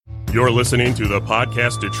You're listening to the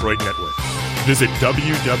Podcast Detroit Network. Visit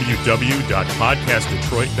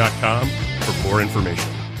www.podcastdetroit.com for more information.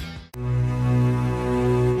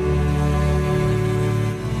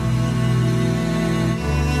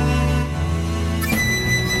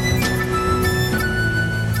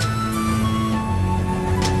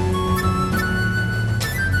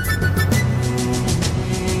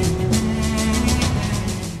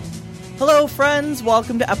 Hello, friends.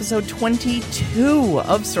 Welcome to episode 22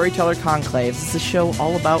 of Storyteller Conclave. This is a show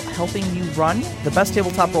all about helping you run the best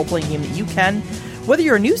tabletop role-playing game that you can. Whether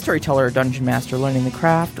you're a new storyteller or dungeon master learning the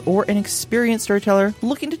craft, or an experienced storyteller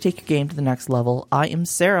looking to take your game to the next level, I am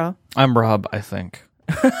Sarah. I'm Rob, I think.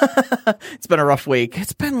 It's been a rough week.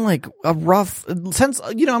 It's been like a rough, since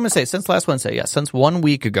last Wednesday, yeah, since 1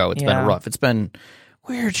 week ago, it's been rough. It's been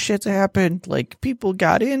weird shit's happened. Like, people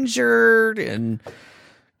got injured and...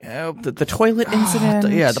 the toilet incident.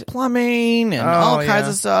 The plumbing and all kinds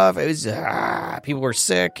of stuff. It was people were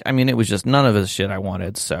sick. I mean, it was just none of the shit I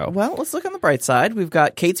wanted. So, well, let's look on the bright side. We've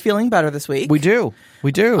got Kate's feeling better this week. We do.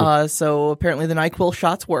 So apparently the NyQuil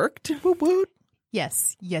shots worked. Woot woot.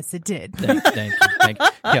 Yes, it did. Thank you.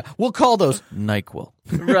 Yeah, we'll call those NyQuil.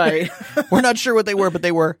 Right. We're not sure what they were, but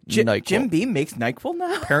they were NyQuil. Jim Beam makes NyQuil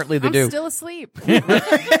now? Apparently they I'm do. still asleep.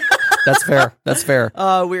 That's fair.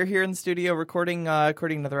 We're here in the studio recording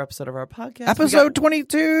another episode of our podcast. Episode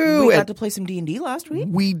 22. We got to play some D&D last week.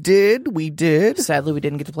 We did. Sadly, we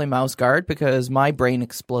didn't get to play Mouse Guard because my brain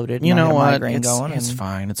exploded. You know what?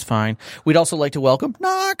 It's fine. We'd also like to welcome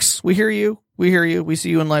Knox. We hear you. We see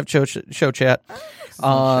you in live show chat.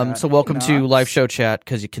 So welcome to live show chat,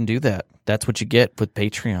 because you can do that. That's what you get with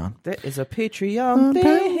Patreon. That is a Patreon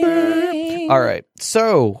thing. All right.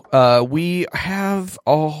 So we have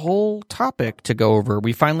a whole topic to go over.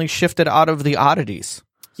 We finally shifted out of the oddities.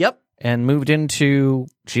 Yep. And moved into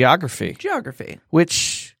geography.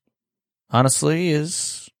 Which, honestly,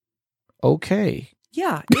 is okay.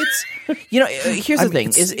 Yeah, it's here's the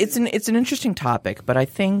thing: it's an interesting topic, but I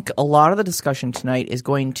think a lot of the discussion tonight is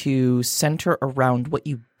going to center around what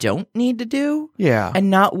you don't need to do, and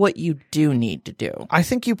not what you do need to do. I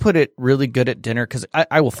think you put it really good at dinner, because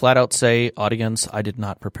I will flat out say, audience, I did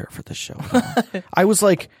not prepare for this show. I was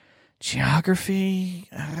like, geography,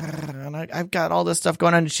 and I've got all this stuff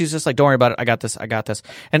going on, and she's just like, don't worry about it, I got this.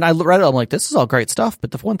 And I read it, I'm like, this is all great stuff, but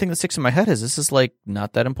the one thing that sticks in my head is this is like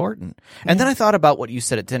not that important. And then I thought about what you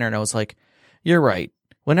said at dinner, and I was like, you're right.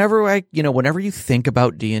 Whenever you think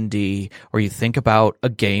about D&D, or you think about a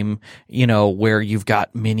game, where you've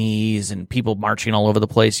got minis and people marching all over the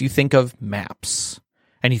place, you think of maps.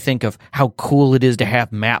 And you think of how cool it is to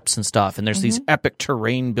have maps and stuff. And there's these epic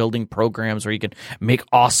terrain building programs where you can make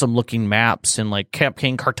awesome looking maps and like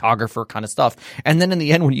campaign cartographer kind of stuff. And then in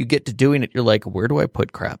the end, when you get to doing it, you're like, where do I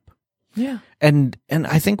put crap? Yeah. And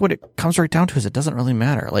I think what it comes right down to is it doesn't really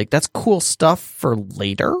matter. Like, that's cool stuff for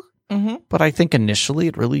later. But I think initially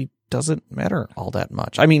it really doesn't matter all that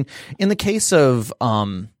much. I mean, in the case of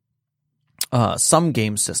some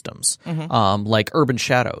game systems, like Urban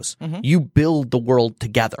Shadows, you build the world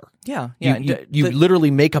together. Yeah. You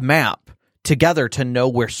literally make a map together to know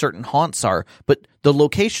where certain haunts are, but the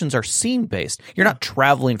locations are scene based. You're not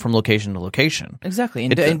traveling from location to location. Exactly.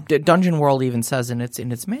 And Dungeon World even says in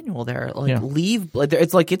its manual there, leave.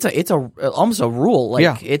 It's like it's almost a rule.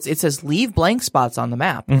 Like it says leave blank spots on the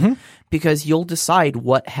map, because you'll decide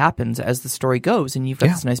what happens as the story goes, and you've got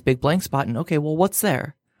this nice big blank spot. And okay, well, what's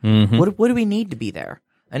there? What do we need to be there?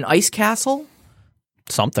 An ice castle?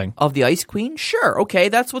 Something. Of the Ice Queen? Sure. Okay,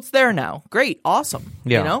 that's what's there now. Great. Awesome.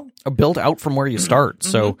 Yeah. Build out from where you start.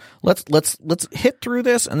 So let's hit through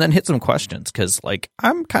this and then hit some questions, because like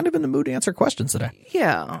I'm kind of in the mood to answer questions today.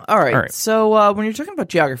 Yeah. All right. So when you're talking about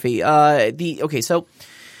geography, so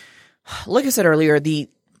like I said earlier,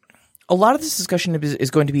 a lot of this discussion is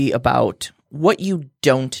going to be about what you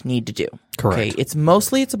don't need to do. Correct. Okay? It's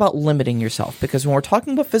about limiting yourself, because when we're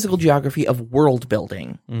talking about physical geography of world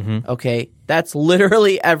building, okay, that's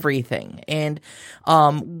literally everything. And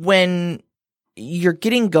when you're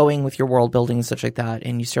getting going with your world building and such like that,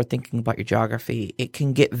 and you start thinking about your geography, it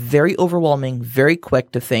can get very overwhelming very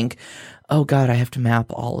quick to think, oh God, I have to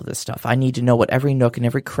map all of this stuff. I need to know what every nook and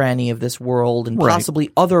every cranny of this world and possibly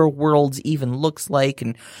other worlds even looks like.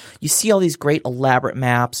 And you see all these great elaborate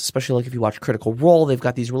maps, especially like if you watch Critical Role, they've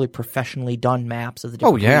got these really professionally done maps of the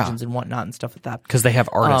different regions and whatnot and stuff like that. Because they have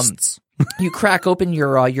artists. You crack open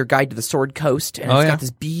your guide to the Sword Coast, and it's got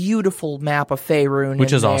this beautiful map of Faerun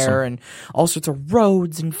which is there, awesome, and all sorts of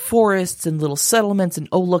roads and forests and little settlements. And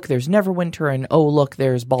oh look, there's Neverwinter, and oh look,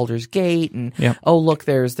 there's Baldur's Gate, and oh look,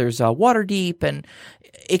 there's Waterdeep, and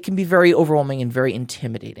it can be very overwhelming and very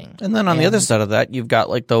intimidating. And then on the other side of that, you've got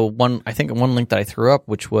like one link that I threw up,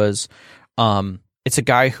 which was it's a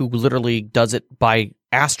guy who literally does it by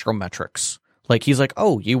astrometrics. Like he's like,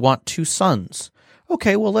 oh, you want 2 suns.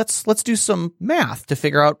 Okay, well, let's do some math to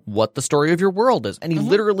figure out what the story of your world is. And he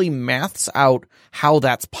literally maths out how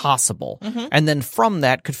that's possible. And then from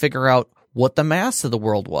that could figure out what the mass of the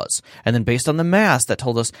world was. And then based on the mass, that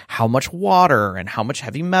told us how much water and how much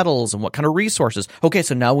heavy metals and what kind of resources. Okay,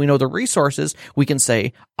 so now we know the resources. We can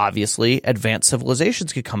say, obviously, advanced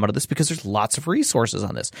civilizations could come out of this because there's lots of resources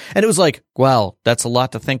on this. And it was like, well, that's a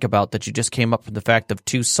lot to think about that you just came up with the fact of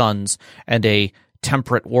 2 suns and a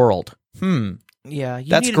temperate world. Yeah,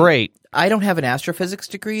 that's great. I don't have an astrophysics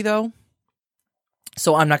degree though,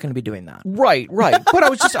 so I'm not going to be doing that. Right. But I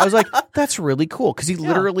was like, that's really cool because he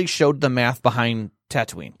literally showed the math behind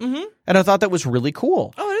Tatooine, and I thought that was really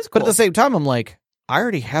cool. Oh, it is cool. But at the same time, I'm like, I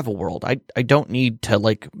already have a world. I don't need to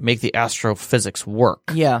like make the astrophysics work.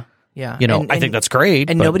 Yeah. You know, I think that's great.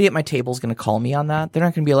 And nobody at my table is going to call me on that. They're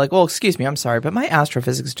not going to be like, well, excuse me, I'm sorry, but my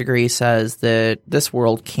astrophysics degree says that this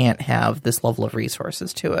world can't have this level of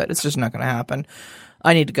resources to it. It's just not going to happen.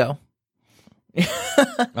 I need to go.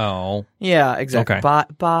 Oh. Yeah, exactly. Okay.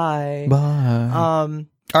 Bye.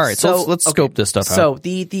 All right, so let's scope this stuff out. So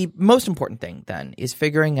the most important thing then is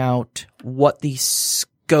figuring out what the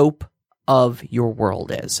scope of your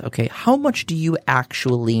world is. Okay, how much do you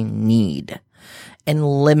actually need? And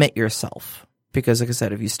limit yourself, because like I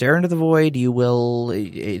said, if you stare into the void, you will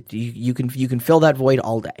you can fill that void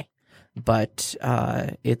all day, but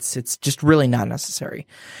it's just really not necessary.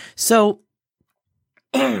 So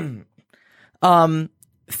think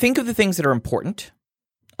of the things that are important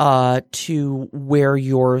to where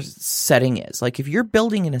your setting is. Like if you're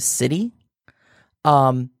building in a city,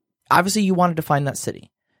 obviously you want to define that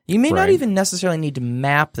city. You may not even necessarily need to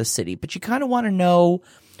map the city, but you kind of want to know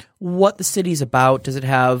what the city's about. Does it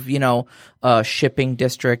have, a shipping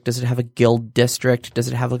district? Does it have a guild district? Does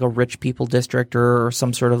it have like a rich people district or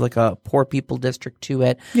some sort of like a poor people district to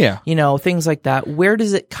it? Yeah. Things like that. Where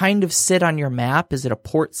does it kind of sit on your map? Is it a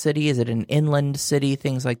port city? Is it an inland city?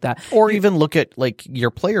 Things like that. Or even look at like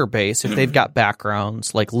your player base, if they've got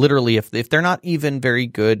backgrounds, like literally if they're not even very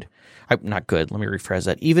good, not good, let me rephrase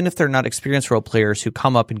that. Even if they're not experienced role players who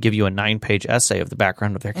come up and give you a 9-page essay of the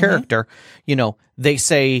background of their character, they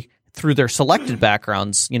say through their selected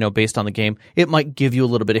backgrounds, based on the game, it might give you a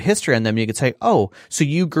little bit of history on them. You could say, oh, so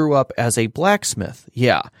you grew up as a blacksmith.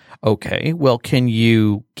 Yeah. Okay. Well, can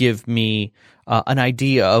you give me an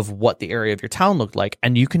idea of what the area of your town looked like?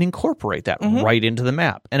 And you can incorporate that right into the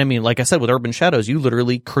map. And I mean, like I said, with Urban Shadows, you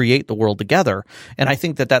literally create the world together. And I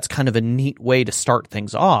think that that's kind of a neat way to start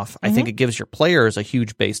things off. I think it gives your players a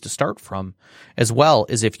huge base to start from, as well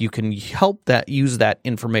as if you can use that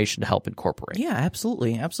information to help incorporate. Yeah,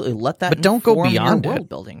 absolutely. Absolutely. Let that but don't go inform beyond your world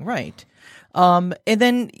building. Right. And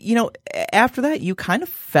then, after that, you kind of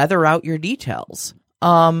feather out your details.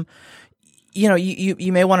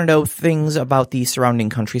 You may want to know things about the surrounding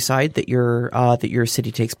countryside that your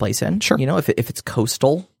city takes place in. Sure. If it's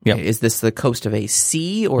coastal, is this the coast of a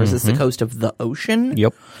sea or is this the coast of the ocean?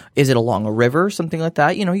 Yep. Is it along a river, something like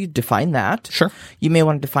that? You define that. Sure. You may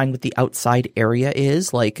want to define what the outside area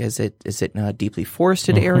is. Like, is it in a deeply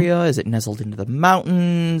forested area? Is it nestled into the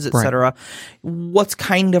mountains, etc.? What's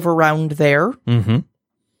kind of around there? Mm-hmm.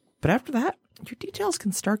 But after that, your details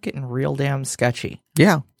can start getting real damn sketchy.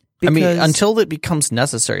 Yeah. Until it becomes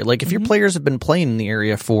necessary. Like, if your players have been playing in the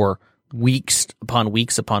area for weeks upon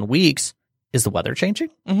weeks upon weeks, is the weather changing?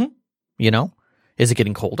 Mm-hmm. Is it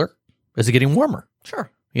getting colder? Is it getting warmer?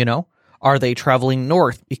 Sure. Are they traveling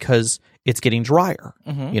north because it's getting drier?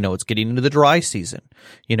 Mm-hmm. It's getting into the dry season.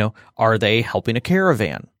 Are they helping a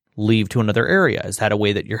caravan leave to another area? Is that a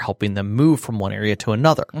way that you're helping them move from one area to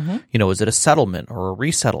another? Is it a settlement or a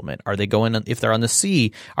resettlement? Are they going, if they're on the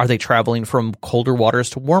sea, are they traveling from colder waters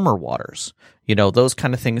to warmer waters? Those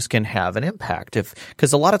kind of things can have an impact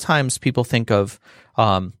because a lot of times people think of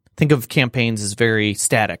campaigns as very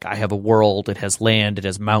static. I have a world, it has land, it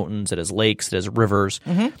has mountains, it has lakes, it has rivers.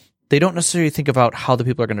 They don't necessarily think about how the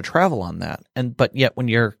people are going to travel on that. But yet when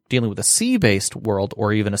you're dealing with a sea-based world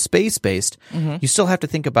or even a space-based, you still have to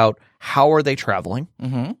think about how are they traveling?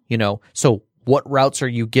 So what routes are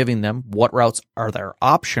you giving them? What routes are there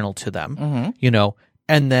optional to them?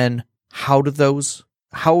 And then how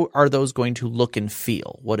are those going to look and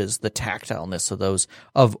feel? What is the tactileness of those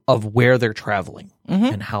of where they're traveling?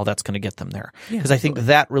 and how that's going to get them there. Because I think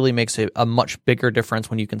that really makes a much bigger difference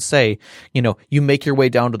when you can say, you make your way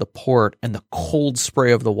down to the port and the cold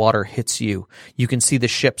spray of the water hits you. You can see the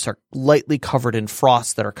ships are lightly covered in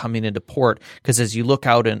frost that are coming into port, because as you look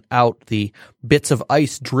out, the bits of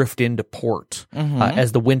ice drift into port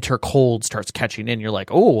as the winter cold starts catching in. You're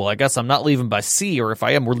like, oh, well, I guess I'm not leaving by sea, or if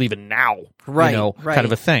I am, we're leaving now. Right, kind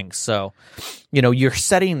of a thing. So, you're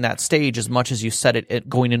setting that stage as much as you set it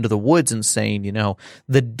going into the woods and saying,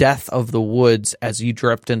 the death of the woods as you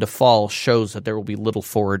drift into fall shows that there will be little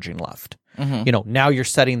foraging left. Now you're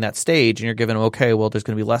setting that stage and you're giving them, okay, well, there's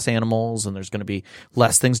going to be less animals and there's going to be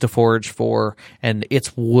less things to forage for, and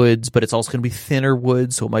it's woods, but it's also going to be thinner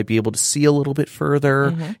woods, so it might be able to see a little bit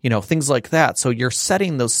further, things like that. So you're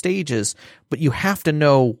setting those stages, but you have to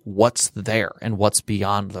know what's there and what's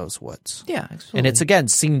beyond those woods. Yeah, absolutely. And it's, again,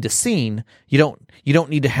 scene to scene. You don't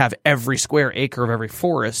need to have every square acre of every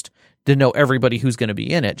forest to know everybody who's going to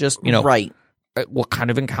be in it. Just, right. What kind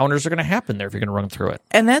of encounters are going to happen there if you're going to run through it.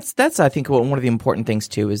 And that's I think one of the important things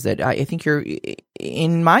too, is that I think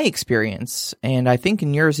in my experience, and I think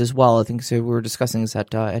in yours as well, I think so, we were discussing this at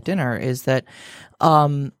dinner, is that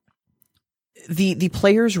the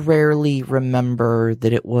players rarely remember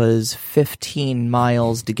that it was 15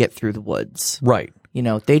 miles to get through the woods. Right.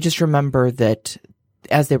 They just remember that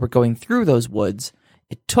as they were going through those woods,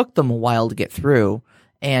 it took them a while to get through.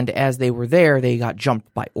 And as they were there, they got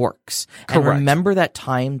jumped by orcs. And Correct. remember that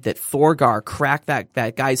time that Thorgar cracked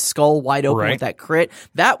that guy's skull wide open with that crit?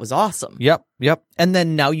 That was awesome. Yep. And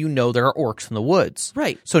then now there are orcs in the woods.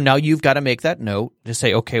 Right. So now you've got to make that note to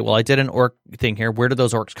say, okay, well, I did an orc thing here. Where did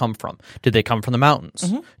those orcs come from? Did they come from the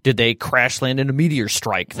mountains? Did they crash land in a meteor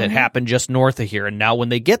strike that happened just north of here? And now when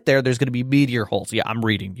they get there, there's going to be meteor holes. Yeah, I'm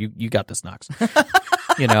reading. You got this, Knox.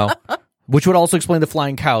 Which would also explain the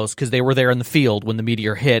flying cows, because they were there in the field when the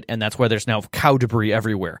meteor hit, and that's why there's now cow debris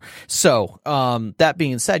everywhere. So, that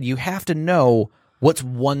being said, you have to know what's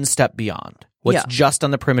one step beyond, what's just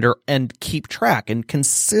on the perimeter, and keep track. And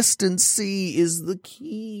consistency is the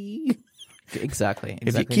key. Exactly.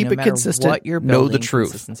 If you keep no it matter consistent, what you're building, know the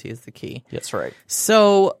truth. Consistency is the key. That's right.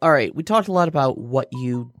 So, all right, we talked a lot about what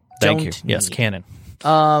you Thank don't you. need. Yes, canon.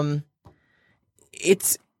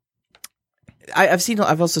 It's.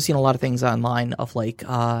 I've also seen a lot of things online of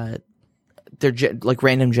they're like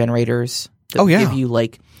random generators that give you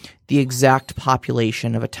the exact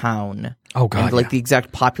population of a town. Oh god. And the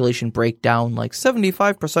exact population breakdown,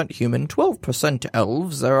 75% human, 12%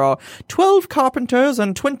 elves. There are 12 carpenters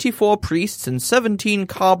and 24 priests and 17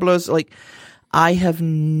 cobblers. I have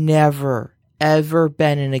never ever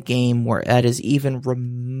been in a game where that is even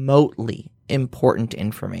remotely important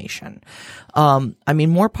information.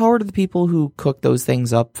 More power to the people who cook those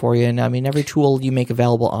things up for you. And every tool you make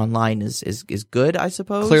available online is good, I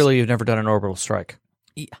suppose. Clearly, you've never done an orbital strike.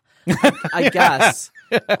 Yeah. I guess.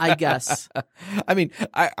 I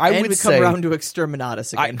would we say come around to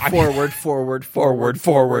Exterminatus again.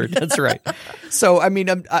 Forward. That's right. So,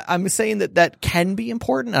 I'm saying that can be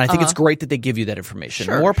important, and I think it's great that they give you that information.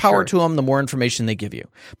 Sure, more power to them, the more information they give you.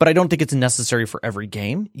 But I don't think it's necessary for every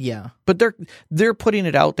game. Yeah. But they're putting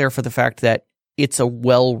it out there for the fact that it's a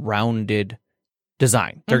well-rounded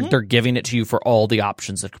design. They're giving it to you for all the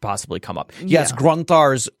options that could possibly come up. Yes,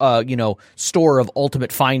 Grunthar's store of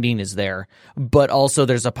ultimate finding is there, but also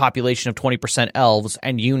there's a population of 20% elves,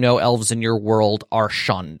 and elves in your world are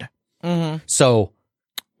shunned. So,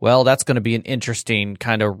 well, that's going to be an interesting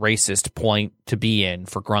kind of racist point to be in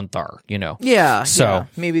for Grunthar, Yeah. So yeah.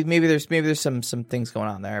 maybe there's some things going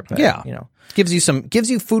on there, but gives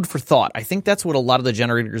you food for thought. I think that's what a lot of the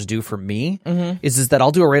generators do for me. Is that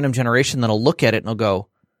I'll do a random generation, then I'll look at it and I'll go,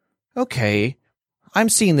 okay, I'm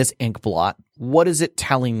seeing this ink blot. What is it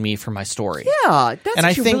telling me for my story? Yeah, that's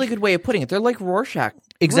actually a really good way of putting it. They're like Rorschach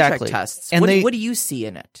tests. And what do you see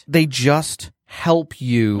in it? They just help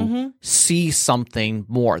you see something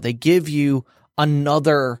more. They give you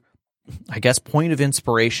another, I guess, point of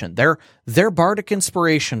inspiration. They're bardic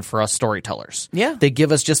inspiration for us storytellers. Yeah. They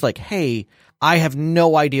give us just hey, I have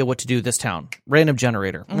no idea what to do this town. Random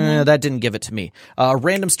generator. That didn't give it to me.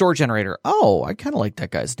 Random store generator. Oh, I kind of like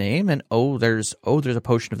that guy's name. And there's a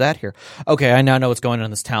potion of that here. Okay, I now know what's going on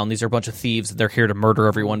in this town. These are a bunch of thieves. They're here to murder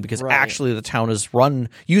everyone because actually the town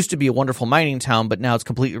used to be a wonderful mining town, but now it's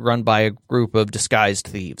completely run by a group of disguised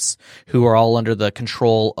thieves who are all under the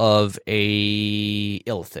control of a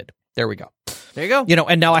Illithid. There we go. There you go.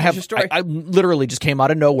 And now I literally just came out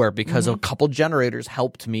of nowhere because a couple generators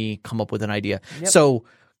helped me come up with an idea. Yep. So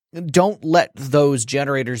don't let those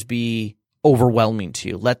generators be overwhelming to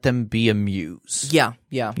you. Let them be a muse. Yeah.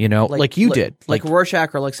 Like you did. Like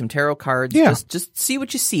Rorschach or some tarot cards. Yeah. Just see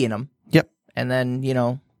what you see in them. Yep. and then,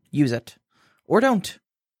 use it. Or don't.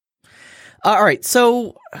 All right,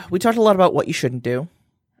 so we talked a lot about what you shouldn't do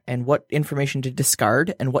and what information to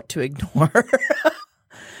discard and what to ignore.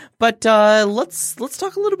 But let's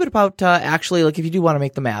talk a little bit about actually, like, if you do want to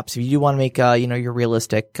make the maps, if you do want to make your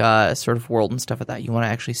realistic sort of world and stuff like that, you want to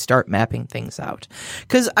actually start mapping things out.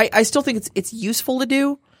 Because I still think it's useful to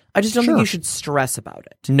do. I just don't think you should stress about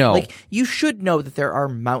it. No, like, you should know that there are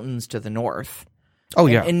mountains to the north. Oh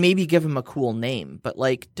yeah, and maybe give them a cool name, but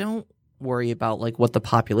like, don't worry about like what the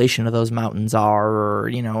population of those mountains are,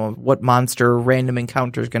 or what monster random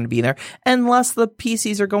encounter is going to be there, unless the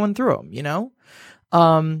PCs are going through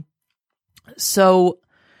them. So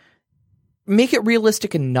make it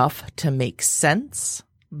realistic enough to make sense,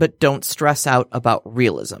 but don't stress out about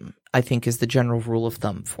realism, I think, is the general rule of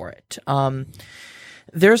thumb for it.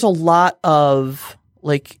 There's a lot of,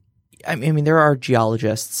 like, I mean, there are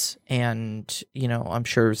geologists and, I'm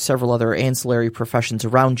sure several other ancillary professions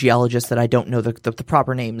around geologists that I don't know the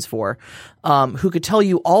proper names for, who could tell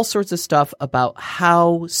you all sorts of stuff about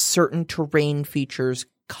how certain terrain features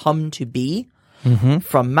come to be. Mm-hmm.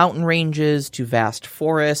 From mountain ranges to vast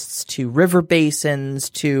forests to river basins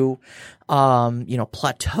to,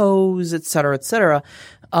 plateaus, et cetera, et cetera.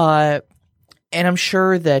 And I'm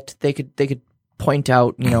sure that they could point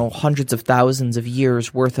out, hundreds of thousands of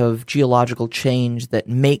years worth of geological change that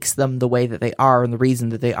makes them the way that they are and the reason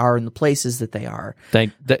that they are in the places that they are.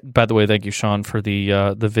 By the way, thank you, Sean, for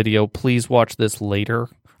the video. Please watch this later.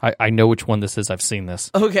 I know which one this is. I've seen this.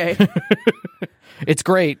 Okay. It's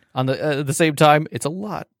great. On the same time, it's a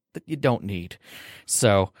lot that you don't need.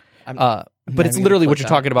 So, but it's literally what you're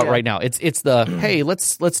talking about right now. It's the hey,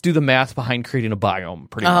 let's do the math behind creating a biome,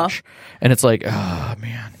 pretty much. And it's like, oh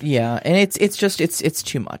man, yeah, and it's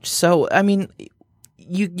too much. So I mean,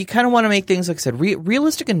 you kind of want to make things, like I said,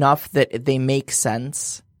 realistic enough that they make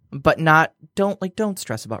sense, but don't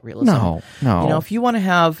stress about realism. No. If you want to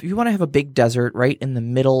have a big desert right in the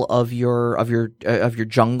middle of your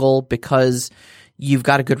jungle because you've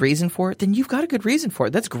got a good reason for it, then you've got a good reason for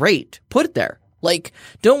it. That's great. Put it there. Like,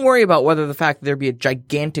 don't worry about whether the fact that there'd be a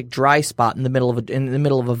gigantic dry spot in the middle of a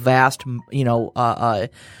vast,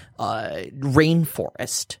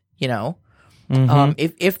 rainforest. Mm-hmm.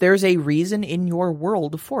 If there's a reason in your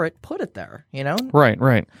world for it, put it there.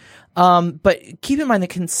 Right. But keep in mind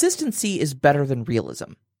that consistency is better than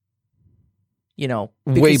realism.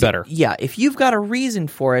 Way better. Yeah, if you've got a reason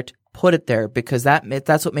for it, put it there, because that's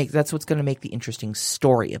what's going to make the interesting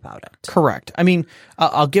story about it. Correct. I mean,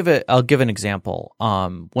 I'll give an example.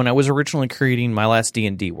 When I was originally creating my last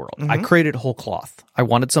D&D world, I created whole cloth. I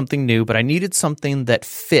wanted something new, but I needed something that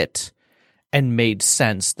fit and made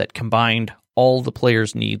sense, that combined all the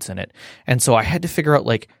players' needs in it. And so I had to figure out,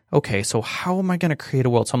 like, okay, so how am I going to create a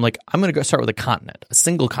world? So I'm like, I'm going to go start with a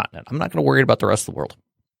single continent. I'm not going to worry about the rest of the world.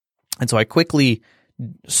 And so I quickly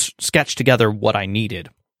sketched together what I needed,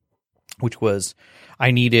 which was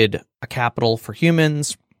I needed a capital for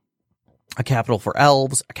humans, a capital for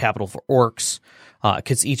elves, a capital for orcs,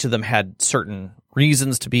 because each of them had certain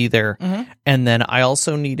reasons to be there. Mm-hmm. And then I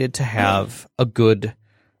also needed to have a good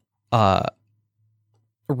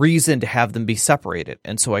reason to have them be separated.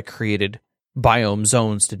 And so I created biome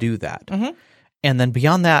zones to do that. Mm-hmm. And then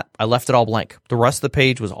beyond that, I left it all blank. The rest of the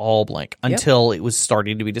page was all blank until it was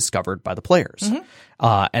starting to be discovered by the players.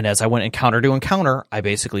 Mm-hmm. And as I went encounter to encounter, I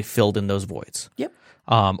basically filled in those voids. Yep.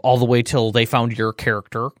 All the way till they found your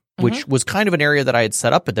character, which was kind of an area that I had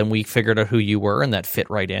set up, but then we figured out who you were, and that fit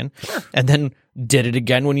right in. Sure. And then did it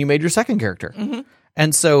again when you made your second character. Mm-hmm.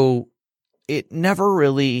 And so it never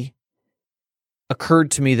really occurred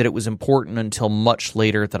to me that it was important until much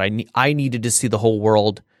later that I needed to see the whole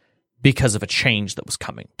world because of a change that was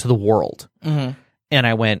coming to the world. Mm-hmm. And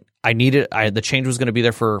I went, the change was going to be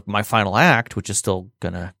there for my final act, which is still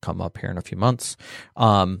going to come up here in a few months.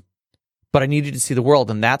 But I needed to see the world.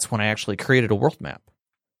 And that's when I actually created a world map.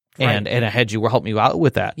 Right. And I had you help me out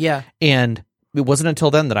with that. Yeah. And it wasn't until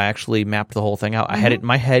then that I actually mapped the whole thing out. Mm-hmm. I had it in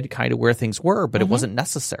my head kind of where things were, but it wasn't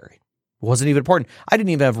necessary. It wasn't even important. I didn't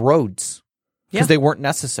even have roads. Because they weren't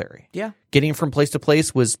necessary. Yeah. Getting from place to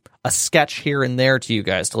place was a sketch here and there to you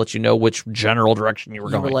guys to let you know which general direction you were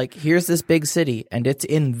going. You were like, here's this big city, and it's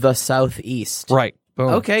in the southeast. Right.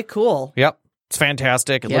 Boom. Okay, cool. Yep. It's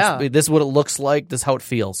fantastic. This is what it looks like. This is how it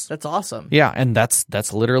feels. That's awesome. Yeah, and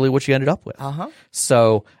that's literally what you ended up with. Uh-huh.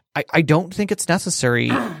 So I don't think it's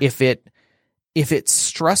necessary if it's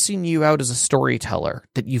stressing you out as a storyteller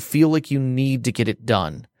that you feel like you need to get it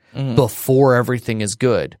done before everything is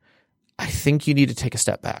good. I think you need to take a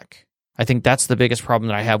step back. I think that's the biggest problem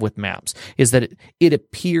that I have with maps, is that it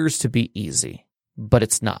appears to be easy, but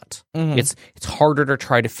it's not. It's harder to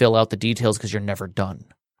try to fill out the details because you're never done.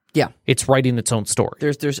 Yeah. It's writing its own story.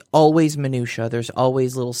 There's always minutia. There's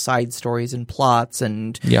always little side stories and plots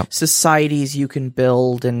and societies you can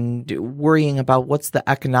build, and worrying about what's the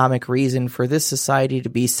economic reason for this society to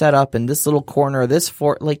be set up in this little corner of this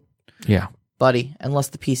fort. Like, yeah, buddy, unless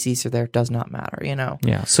the PCs are there, it does not matter,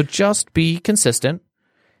 Yeah. So just be consistent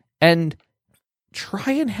and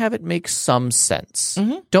try and have it make some sense.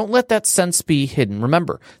 Don't let that sense be hidden.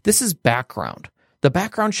 Remember, this is background. The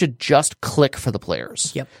background should just click for the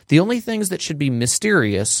players. Yep. The only things that should be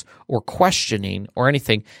mysterious or questioning or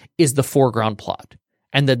anything is the foreground plot.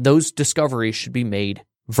 And then those discoveries should be made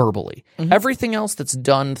verbally. Everything else that's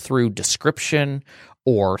done through description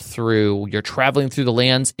or through you're traveling through the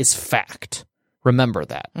lands is fact. Remember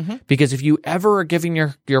that. Because if you ever are giving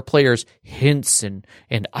your players hints and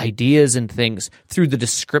ideas and things through the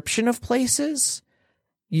description of places,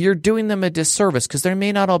 you're doing them a disservice because they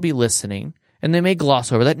may not all be listening. And they may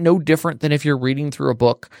gloss over that, no different than if you're reading through a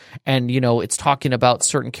book and, it's talking about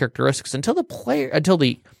certain characteristics until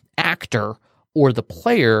the actor or the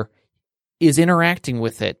player is interacting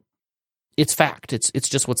with it. It's fact. It's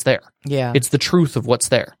just what's there. Yeah. It's the truth of what's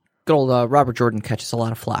there. Good old Robert Jordan catches a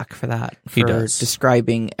lot of flack for that. He does.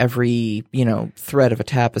 Describing every, thread of a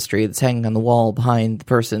tapestry that's hanging on the wall behind the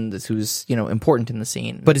person who's, important in the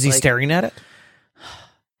scene. But is he staring at it?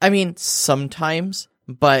 I mean, sometimes,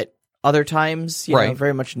 but other times,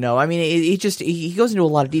 very much no. I mean, he goes into a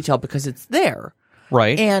lot of detail because it's there,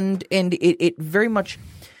 right? And it very much.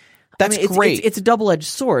 That's great. It's a double-edged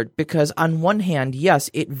sword because on one hand, yes,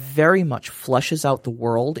 it very much fleshes out the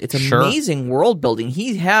world. It's amazing world building.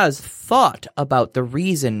 He has thought about the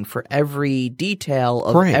reason for every detail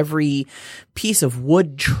of every piece of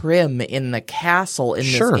wood trim in the castle in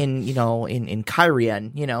Kyrian.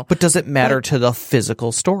 But does it matter to the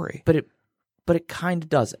physical story? But it kind of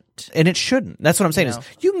doesn't. And it shouldn't. That's what I'm saying is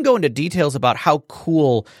you can go into details about how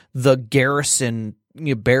cool the garrison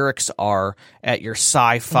barracks are at your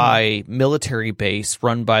sci-fi military base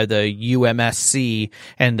run by the UMSC,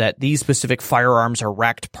 and that these specific firearms are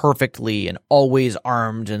racked perfectly and always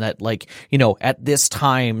armed, and that at this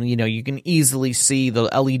time, you can easily see the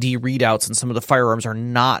LED readouts and some of the firearms are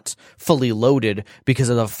not fully loaded because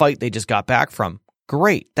of the fight they just got back from.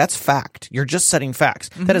 Great. That's fact. You're just setting facts.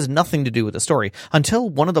 That has nothing to do with the story until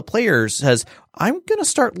one of the players says, I'm going to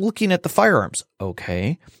start looking at the firearms.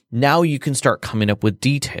 Okay. Now you can start coming up with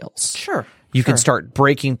details. Sure. You can start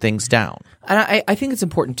breaking things down. And I think it's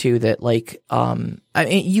important too that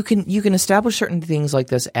you can establish certain things like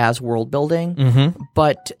this as world building,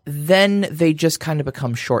 but then they just kind of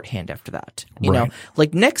become shorthand after that. You know,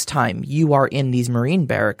 like next time you are in these Marine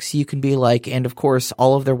barracks, you can be like, and of course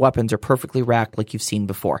all of their weapons are perfectly racked like you've seen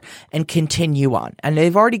before, and continue on. And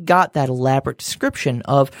they've already got that elaborate description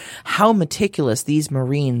of how meticulous these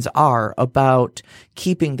Marines are about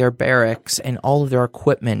keeping their barracks and all of their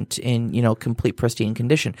equipment in, complete pristine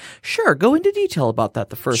condition. Sure, go into detail about that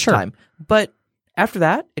the first time, but after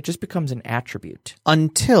that, it just becomes an attribute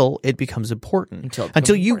until it becomes important.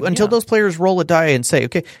 Until those players roll a die and say,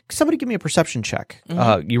 "Okay, somebody give me a perception check."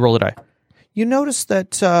 You roll a die. You notice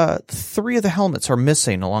that 3 of the helmets are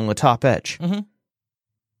missing along the top edge.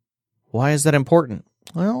 Why is that important?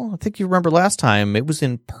 Well, I think you remember last time it was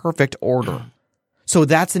in perfect order. So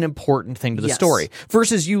that's an important thing to the story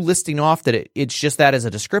versus you listing off that it's just that as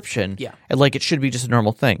a description. Yeah. And like it should be just a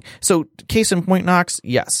normal thing. So case in point, Knox,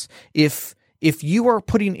 yes. If you are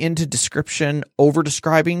putting into description over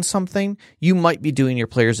describing something, you might be doing your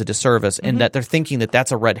players a disservice in that they're thinking that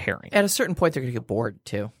that's a red herring. At a certain point, they're going to get bored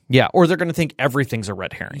too. Yeah, or they're going to think everything's a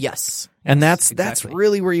red herring. Yes. And that's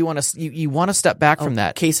really where you want to step back from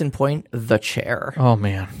that. Case in point, the chair. Oh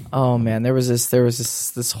man. There was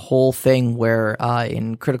this whole thing where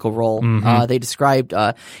in Critical Role, he described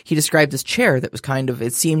this chair that was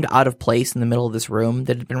it seemed out of place in the middle of this room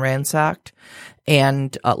that had been ransacked,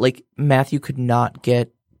 and Matthew could not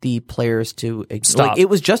get the players to stop. It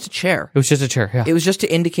was just a chair. It was just a chair. Yeah. It was just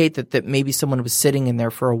to indicate that maybe someone was sitting in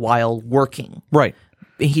there for a while working. Right.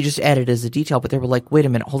 He just added as a detail, but they were like, "Wait a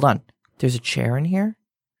minute, hold on. There's a chair in here?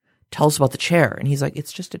 Tell us about the chair." And he's like,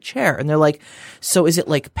 "It's just a chair." And they're like, "So is it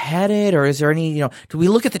padded, or is there any, do we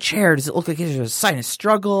look at the chair? Does it look like there's a sign of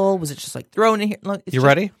struggle? Was it just thrown in here?" Look, you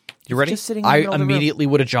ready? You ready? Just sitting in the middle of the room. Immediately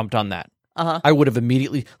would have jumped on that. I would have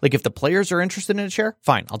immediately, if the players are interested in a chair,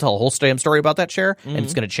 fine. I'll tell a whole damn story about that chair, and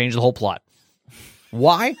it's going to change the whole plot.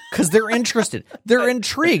 Why? Because they're interested. They're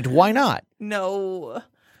intrigued. Why not? No.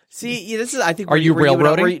 See, this is, I think. Are you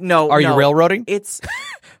railroading? No. Are you railroading? It's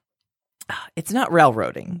not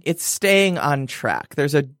railroading. It's staying on track.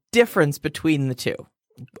 There's a difference between the two.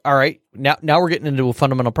 All right. Now we're getting into a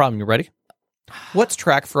fundamental problem. You ready? What's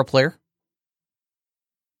track for a player?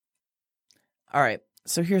 All right.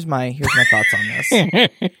 So here's my thoughts on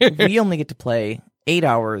this. We only get to play 8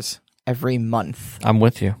 hours every month. I'm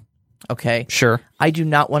with you. Okay. Sure. I do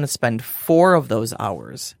not want to spend 4 of those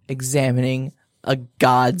hours examining a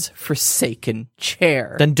god's forsaken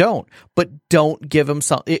chair. Then don't. But don't give them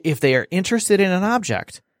some. If they are interested in an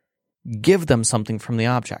object, give them something from the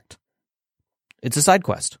object. It's a side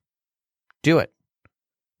quest. Do it.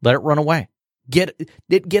 Let it run away.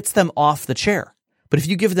 It gets them off the chair. But if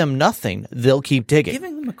you give them nothing, they'll keep digging.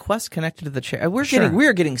 Giving them a quest connected to the chair.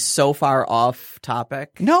 We're getting so far off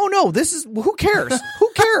topic. No. This is who cares? Who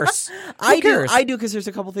cares? I do because there's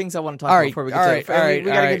a couple things I want to talk about before we get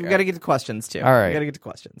to. We gotta get to questions too. All right, we gotta get to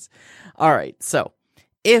questions. All right. So,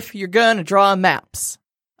 if you're gonna draw maps,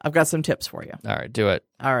 I've got some tips for you. All right, do it.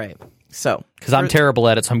 All right. So, because I'm terrible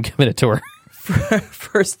at it, so I'm giving it to her.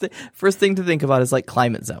 First thing to think about is like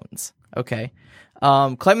climate zones. Okay.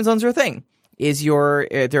 Climate zones are a thing.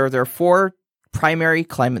 There are 4 primary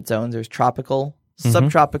climate zones. There's tropical,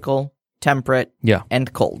 subtropical, temperate,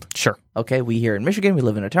 and cold. Sure. Okay, we here in Michigan, we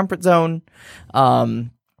live in a temperate zone.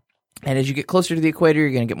 And as you get closer to the equator,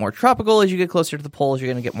 you're going to get more tropical. As you get closer to the poles,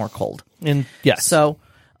 you're going to get more cold. Yes. So,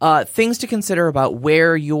 things to consider about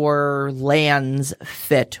where your lands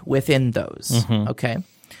fit within those. Okay.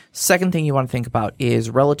 Second thing you want to think about is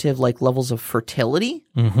relative levels of fertility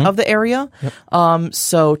of the area. Yep.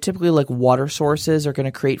 So typically water sources are going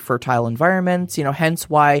to create fertile environments, hence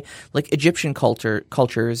why Egyptian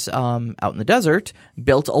cultures out in the desert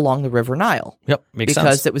built along the River Nile. Yep, makes sense.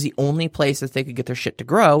 Because it was the only place that they could get their shit to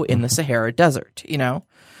grow in the Sahara Desert,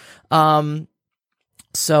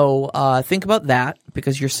 So think about that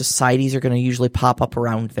because your societies are going to usually pop up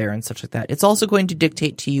around there and such like that. It's also going to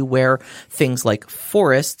dictate to you where things like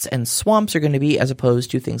forests and swamps are going to be as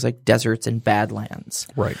opposed to things like deserts and badlands.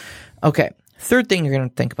 Right. Okay. Third thing you're going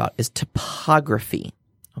to think about is topography.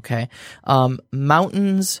 Okay.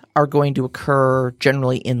 Mountains are going to occur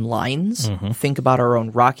generally in lines. Think about our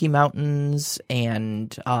own Rocky Mountains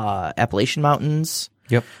and Appalachian Mountains.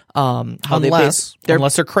 Yep. Unless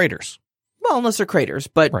they're craters. Well, unless they're craters,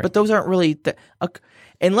 but those aren't really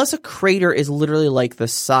unless a crater is literally the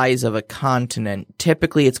size of a continent.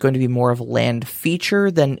 Typically, it's going to be more of a land feature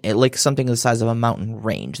than something the size of a mountain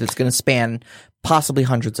range that's going to span possibly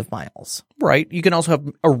hundreds of miles. Right. You can also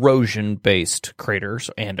have erosion-based craters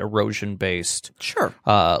and erosion-based. Sure.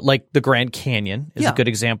 Like the Grand Canyon is a good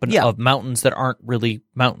example of mountains that aren't really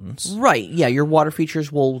mountains. Right. Yeah. Your water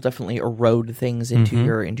features will definitely erode things into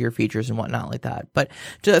your features and whatnot like that. But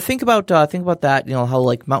to think about that,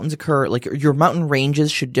 how mountains occur, your mountain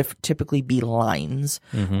ranges should typically be lines.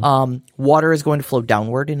 Water is going to flow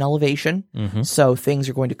downward in elevation. So things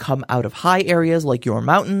are going to come out of high areas like your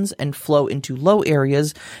mountains and flow into low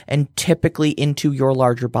areas and typically into your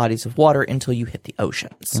larger bodies of water until you hit the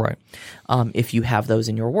oceans. Right. If you have those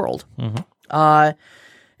in your world. And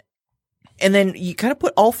then you kind of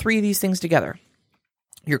put all 3 of these things together.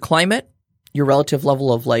 Your climate, your relative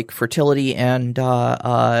level of fertility and,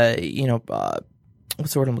 what's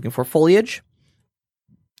the word I'm looking for? Foliage,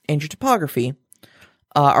 and your topography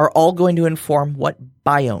are all going to inform what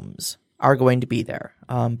biomes are going to be there.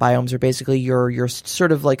 Biomes are basically your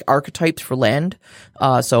sort of archetypes for land.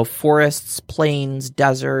 So forests, plains,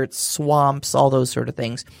 deserts, swamps, all those sort of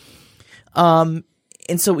things. And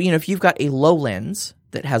so, if you've got a lowlands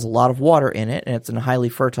that has a lot of water in it and it's in a highly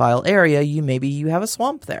fertile area, maybe you have a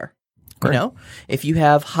swamp there. Great. If you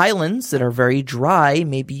have highlands that are very dry,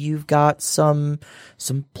 maybe you've got some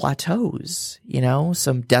plateaus,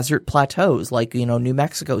 some desert plateaus, New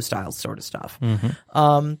Mexico style sort of stuff.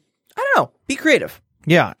 I don't know. Be creative.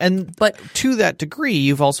 Yeah, but to that degree,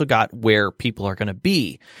 you've also got where people are going to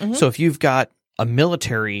be. So if you've got a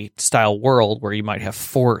military-style world where you might have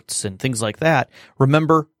forts and things like that,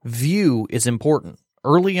 remember, view is important.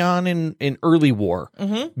 Early on in early war,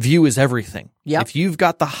 view is everything. Yep. If you've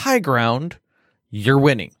got the high ground, you're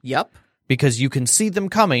winning. Yep. Because you can see them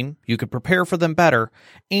coming, you can prepare for them better,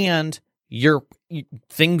 and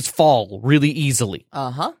things fall really easily.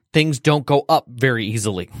 Things don't go up very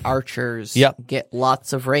easily. Archers get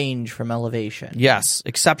lots of range from elevation. Yes,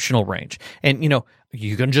 exceptional range. And,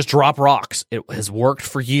 you can just drop rocks. It has worked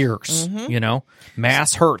for years,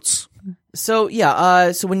 Mass hurts. So,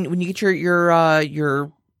 so when you get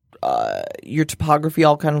your your topography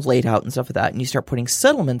all kind of laid out and stuff like that, and you start putting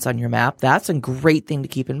settlements on your map, that's a great thing to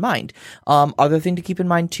keep in mind. Other thing to keep in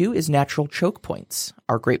mind too is natural choke points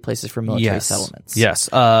are great places for military settlements. Yes.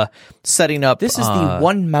 Setting up. This is the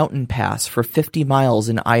one mountain pass for 50 miles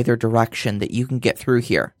in either direction that you can get through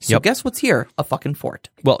here. So guess what's here? A fucking fort.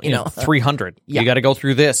 Well, you know, 300. Yeah. You got to go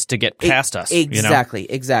through this to get past us. Exactly. You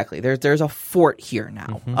know? Exactly. There's a fort here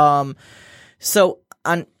now.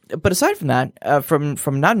 But aside from that,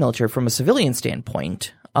 from non-military, from a civilian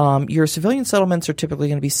standpoint, your civilian settlements are typically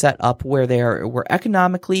going to be set up where we're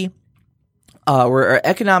economically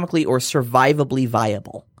or survivably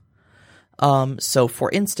viable. So,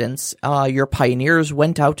 for instance, your pioneers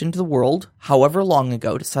went out into the world however long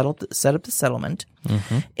ago to set up the settlement,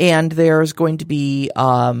 and there's going to be,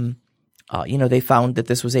 they found that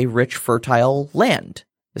this was a rich, fertile land.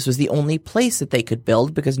 This was the only place that they could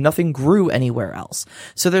build because nothing grew anywhere else.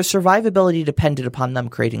 So their survivability depended upon them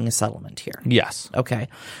creating a settlement here. Yes. Okay.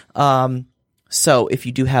 So if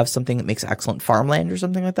you do have something that makes excellent farmland or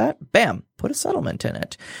something like that, bam, put a settlement in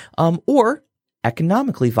it. Or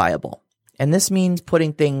economically viable. And this means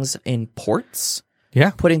putting things in ports,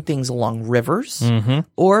 putting things along rivers,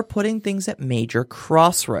 or putting things at major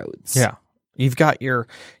crossroads. Yeah. You've got your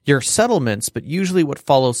settlements, but usually what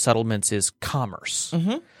follows settlements is commerce.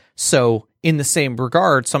 So in the same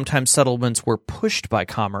regard, sometimes settlements were pushed by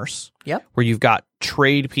commerce, where you've got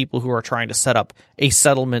trade people who are trying to set up a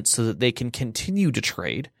settlement so that they can continue to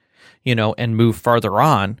trade, and move farther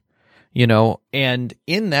on, and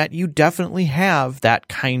in that you definitely have that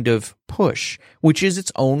kind of push, which is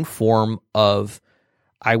its own form of,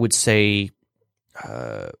 I would say,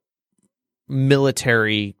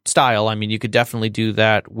 military style. I mean, you could definitely do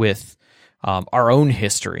that with our own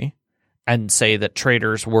history and say that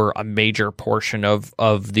traders were a major portion of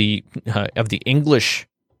the English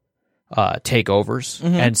takeovers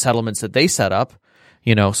and settlements that they set up.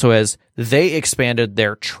 So as they expanded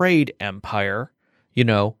their trade empire,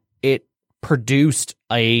 it produced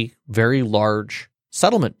a very large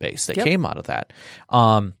settlement base that came out of that.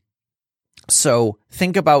 So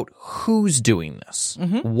think about who's doing this.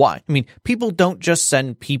 Why? I mean, people don't just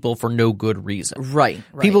send people for no good reason. Right.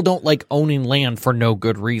 People don't like owning land for no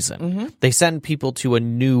good reason. They send people to a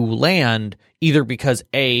new land either because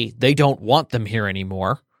A, they don't want them here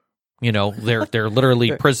anymore. They're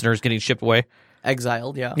literally prisoners getting shipped away.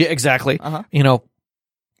 Exiled, yeah. Yeah, exactly.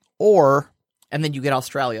 Or and then you get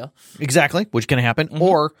Australia. Exactly, which can happen.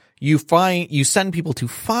 Or you send people to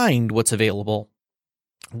find what's available.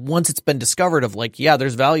 Once it's been discovered of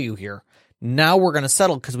there's value here. Now we're going to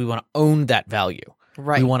settle because we want to own that value.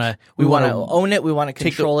 Right. We want to own it. We want to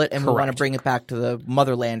control it, and we want to bring it back to the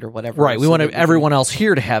motherland or whatever. Right. We want everyone else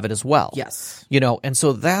here to have it as well. Yes. And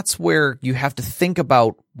so that's where you have to think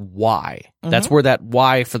about why. That's where that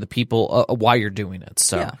why for the people, why you're doing it.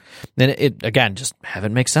 So then it again, just have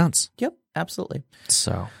it make sense. Yep. Absolutely.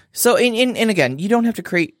 So and again, you don't have to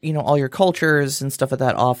create, all your cultures and stuff like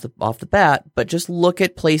that off the bat, but just look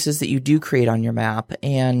at places that you do create on your map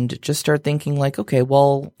and just start thinking okay,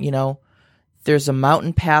 well, there's a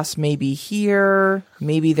mountain pass maybe here,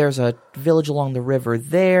 maybe there's a village along the river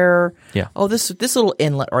there. Yeah. Oh, this little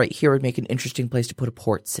inlet right here would make an interesting place to put a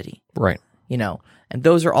port city. Right. And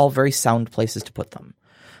those are all very sound places to put them.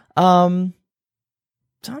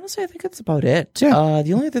 So honestly, I think that's about it. Yeah.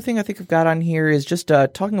 The only other thing I think I've got on here is just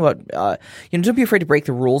talking about, don't be afraid to break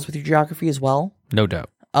the rules with your geography as well. No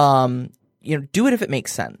doubt. Do it if it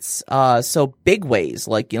makes sense. So big ways,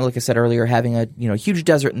 like I said earlier, having a, huge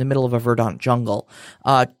desert in the middle of a verdant jungle,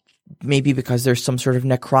 maybe because there's some sort of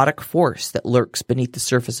necrotic force that lurks beneath the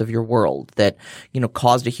surface of your world that,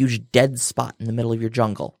 caused a huge dead spot in the middle of your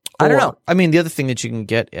jungle. I don't know. I mean, the other thing that you can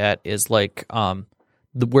get at is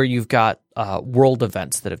where you've got world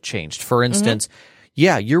events that have changed. For instance,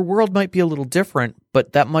 your world might be a little different,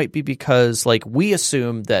 but that might be because we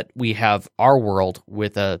assume that we have our world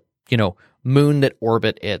with a moon that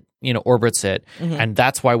orbits it, and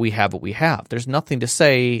that's why we have what we have. There's nothing to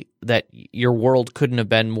say that your world couldn't have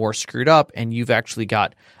been more screwed up, and you've actually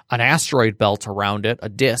got an asteroid belt around it, a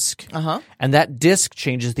disk, and that disk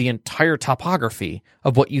changes the entire topography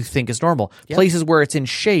of what you think is normal. Yep. Places where it's in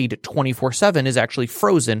shade 24/7 is actually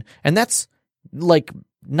frozen, and that's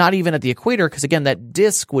not even at the equator, because again, that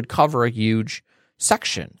disk would cover a huge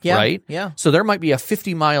section, right? Yeah. So there might be a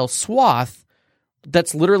 50-mile swath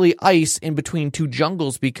that's literally ice in between two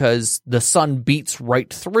jungles because the sun beats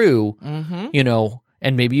right through,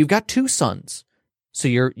 and maybe you've got two suns. So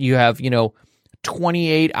you have,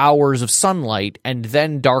 28 hours of sunlight and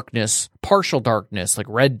then darkness, partial darkness, like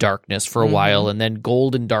red darkness for a while, and then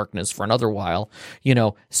golden darkness for another while,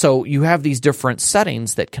 so you have these different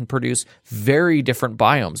settings that can produce very different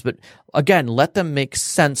biomes. But again, let them make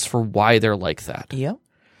sense for why they're like that. Yep.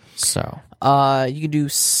 So you can do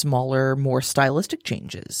smaller, more stylistic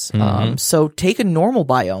changes. So take a normal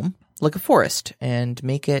biome, like a forest, and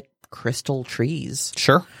make it crystal trees.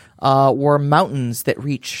 Sure. Or mountains that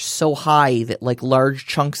reach so high that like large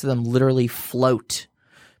chunks of them literally float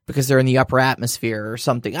because they're in the upper atmosphere or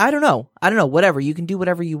something. I don't know. Whatever. You can do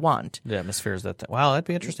whatever you want. The atmosphere is that thing. Wow, that'd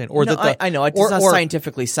be interesting. Or no, that I know it's not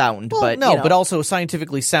scientifically sound, well, but no, but also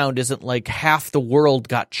scientifically sound isn't like half the world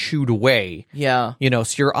got chewed away. Yeah.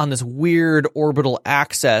 So you're on this weird orbital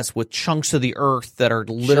axis with chunks of the Earth that are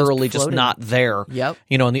literally just not there. Yep.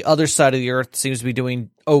 And the other side of the Earth seems to be doing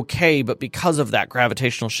okay, but because of that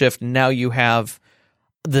gravitational shift, now you have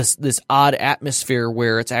this odd atmosphere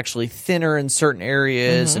where it's actually thinner in certain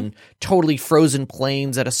areas and totally frozen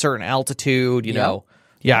plains at a certain altitude, Yep.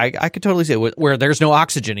 Yeah, I could totally see it where there's no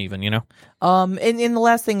oxygen even, And the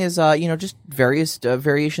last thing is, just various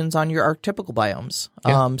variations on your archetypical biomes.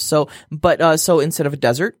 Yeah. So instead of a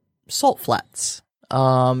desert, salt flats.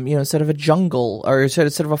 Instead of a jungle, or instead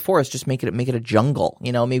of a forest, just make it a jungle.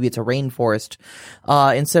 Maybe it's a rainforest.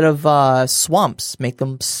 Instead of swamps, make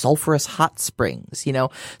them sulfurous hot springs.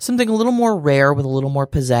 Something a little more rare with a little more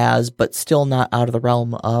pizzazz, but still not out of the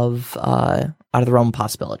realm of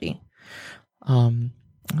possibility.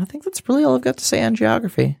 I think that's really all I've got to say on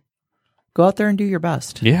geography. Go out there and do your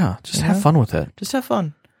best. Yeah, just have fun with it. Just have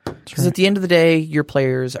fun. Because at the end of the day, your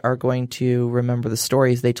players are going to remember the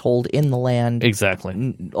stories they told in the land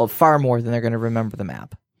Exactly. Far more than they're going to remember the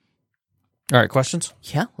map. All right, questions?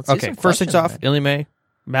 Yeah, let's do some first things questions, off, man. Illy May,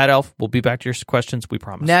 Mad Elf, we'll be back to your questions, we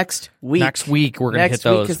promise. Next week We're going to hit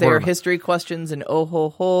those. because they are history questions, and oh ho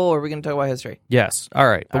ho, are we going to talk about history? Yes, all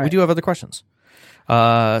right, but we do have other questions.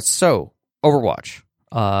 So, Overwatch.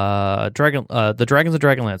 The Dragons of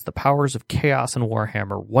Dragonlance, the powers of chaos in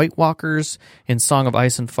Warhammer, White Walkers in Song of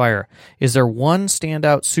Ice and Fire. Is there one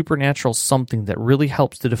standout supernatural something that really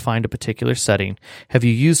helps to define a particular setting? Have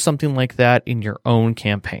you used something like that in your own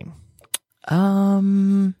campaign?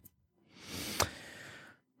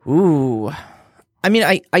 Ooh. I mean,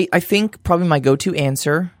 I think probably my go-to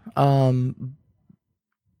answer, both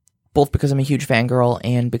because I'm a huge fangirl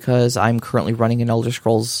and because I'm currently running an Elder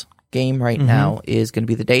Scrolls game right now, is going to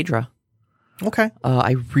be the Daedra. Okay.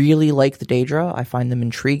 I really like the Daedra. I find them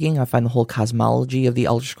intriguing. I find the whole cosmology of the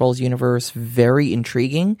Elder Scrolls universe very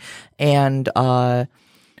intriguing. And I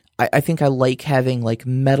think I like having like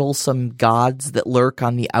meddlesome gods that lurk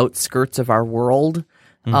on the outskirts of our world,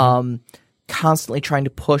 constantly trying to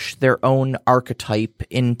push their own archetype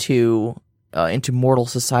into mortal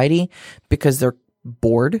society because they're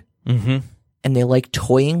bored. And they like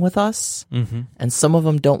toying with us, and some of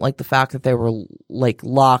them don't like the fact that they were like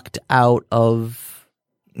locked out of,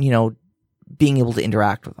 being able to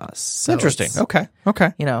interact with us. So interesting. Okay.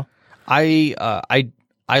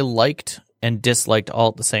 I liked and disliked all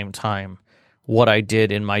at the same time what I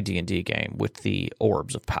did in my D&D game with the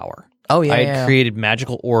orbs of power. Oh yeah, I had created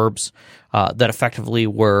magical orbs that effectively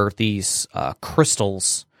were these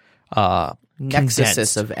crystals. Nexuses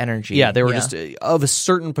condensed. of energy. Yeah, they were just of a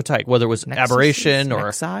certain type, whether it was aberration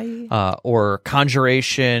Nexi? or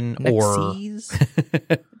conjuration Nexes?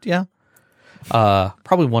 or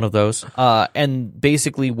probably one of those. And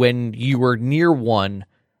basically, when you were near one,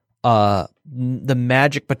 the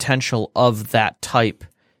magic potential of that type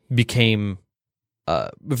became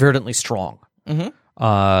verdantly strong.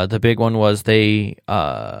 The big one was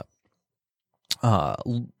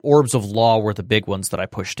orbs of law were the big ones that I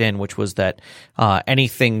pushed in, which was that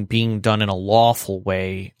anything being done in a lawful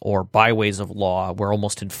way or by ways of law were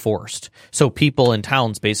almost enforced. So people in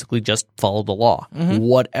towns basically just followed the law,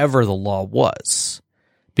 whatever the law was,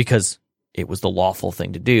 because it was the lawful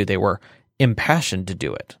thing to do. They were impassioned to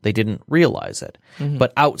do it. They didn't realize it.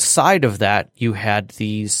 But outside of that, you had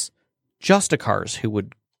these justicars who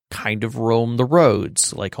would kind of roam the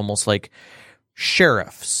roads, like almost like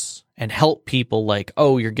sheriffs, and help people like,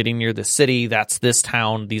 oh, you're getting near the city, that's this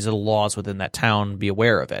town, these are the laws within that town, be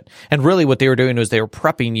aware of it. And really what they were doing was they were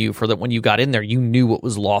prepping you for that when you got in there, you knew what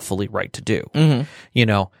was lawfully right to do.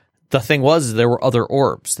 The thing was, there were other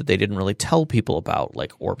orbs that they didn't really tell people about,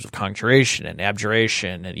 like orbs of conjuration and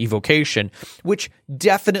abjuration and evocation, which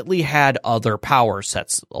definitely had other power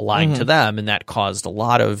sets aligned to them, and that caused a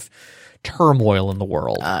lot of turmoil in the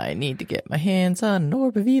world. I need to get my hands on an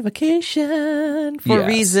orb of evocation for Yes,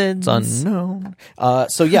 reasons. It's unknown.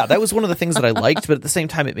 So yeah, that was one of the things that I liked, but at the same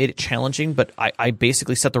time, it made it challenging. But I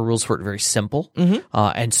basically set the rules for it very simple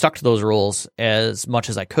and stuck to those rules as much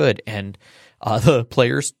as I could. And the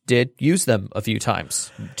players did use them a few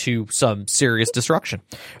times to some serious destruction.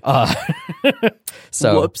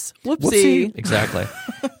 So Whoopsie. Exactly.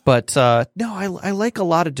 But no, I like a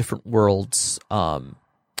lot of different worlds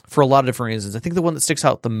for a lot of different reasons. I think the one that sticks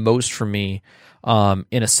out the most for me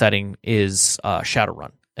in a setting is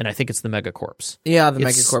Shadowrun, and I think it's the Megacorps. Yeah, the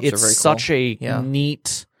Megacorps are very cool. It's such a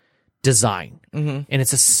neat design, and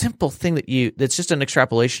it's a simple thing that's just an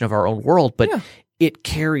extrapolation of our own world, but it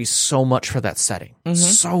carries so much for that setting,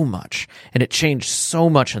 so much, and it changed so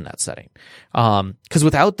much in that setting. Because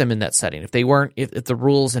without them in that setting, if the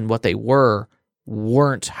rules and what they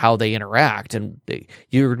weren't how they interact, and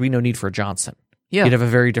there would be no need for a Johnson. Yeah. You'd have a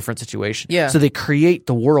very different situation. Yeah. So they create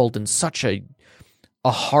the world in such a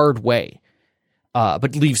hard way,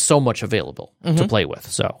 but leave so much available to play with.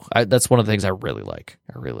 So that's one of the things I really like.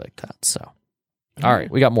 I really like that. So, all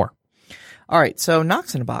right, we got more. All right, so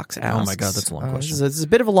Knox in a Box asks... Oh my God, that's a long question. This is a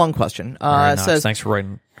bit of a long question. Right, it says, thanks for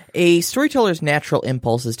writing. A storyteller's natural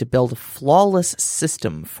impulse is to build a flawless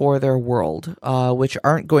system for their world, which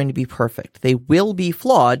aren't going to be perfect. They will be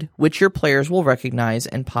flawed, which your players will recognize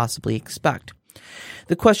and possibly expect.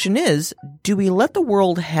 The question is, do we let the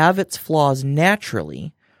world have its flaws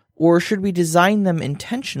naturally, or should we design them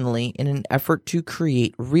intentionally in an effort to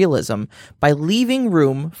create realism by leaving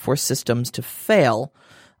room for systems to fail,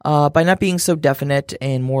 by not being so definite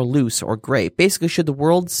and more loose or gray? Basically, should the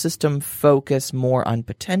world system focus more on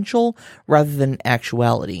potential rather than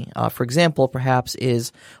actuality? For example, perhaps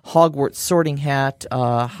is Hogwarts Sorting Hat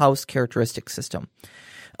house characteristic system?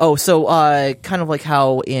 Oh, so kind of like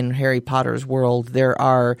how in Harry Potter's world there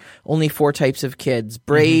are only 4 types of kids: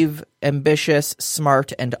 brave, ambitious,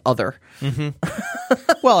 smart, and other.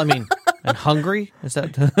 Well, I mean, and hungry? Is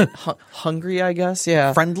that hungry, I guess,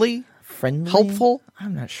 yeah. Friendly? Friendly? Helpful?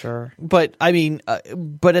 I'm not sure. But I mean,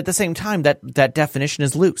 but at the same time, that definition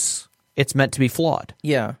is loose. It's meant to be flawed.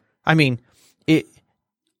 Yeah. I mean,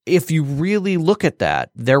 if you really look at that,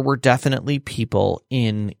 there were definitely people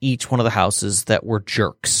in each one of the houses that were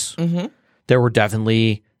jerks. There were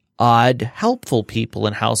definitely odd, helpful people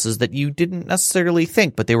in houses that you didn't necessarily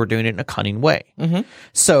think, but they were doing it in a cunning way.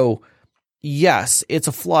 So, yes, it's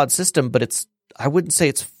a flawed system, but I wouldn't say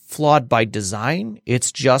it's flawed by design.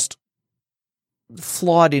 It's just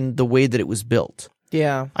flawed in the way that it was built.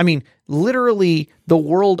 Yeah. I mean, literally, the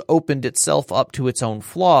world opened itself up to its own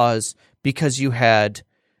flaws because you had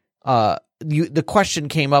the question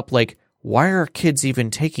came up like, why are kids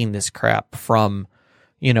even taking this crap from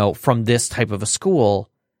this type of a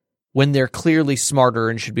school when they're clearly smarter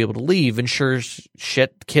and should be able to leave? And sure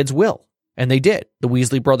shit, kids will. And they did. The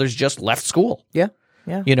Weasley brothers just left school. Yeah.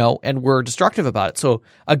 Yeah. And were destructive about it. So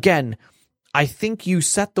again, I think you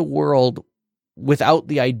set the world without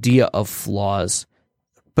the idea of flaws,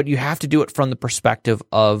 but you have to do it from the perspective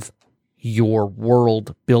of your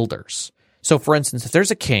world builders. So, for instance, if there's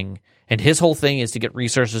a king and his whole thing is to get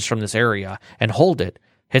resources from this area and hold it,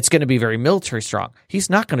 it's going to be very military strong. He's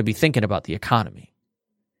not going to be thinking about the economy.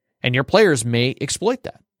 And your players may exploit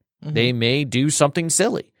that. They may do something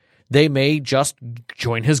silly. They may just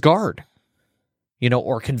join his guard,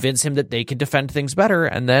 or convince him that they can defend things better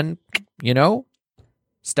and then,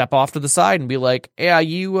 step off to the side and be like, yeah,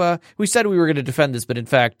 we said we were going to defend this, but in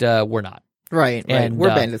fact, we're not. Right. And we're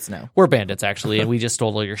bandits now. We're bandits, actually, and we just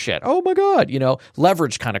stole all your shit. Oh my God,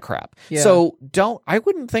 leverage kind of crap. Yeah. So I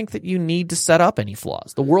wouldn't think that you need to set up any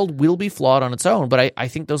flaws. The world will be flawed on its own, but I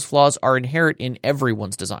think those flaws are inherent in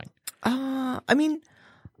everyone's design. I mean,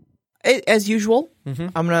 as usual,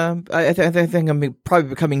 I think I'm probably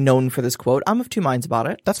becoming known for this quote. I'm of two minds about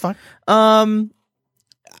it. That's fine.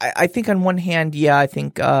 I think on one hand, I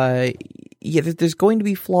think there's going to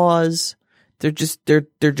be flaws. They're just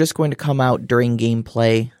going to come out during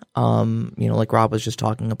gameplay. Like Rob was just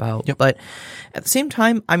talking about. Yep. But at the same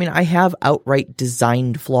time, I mean, I have outright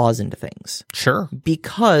designed flaws into things. Sure.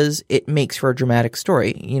 Because it makes for a dramatic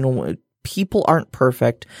story. People aren't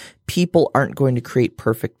perfect. People aren't going to create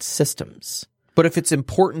perfect systems. But if it's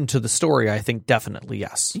important to the story, I think definitely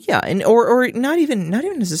yes. Yeah, and or not even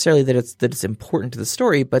necessarily that it's important to the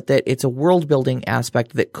story, but that it's a world building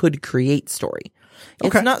aspect that could create story.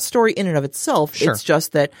 Okay. It's not story in and of itself. Sure. It's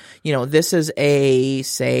just that this is a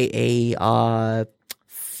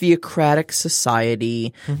theocratic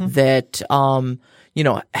society that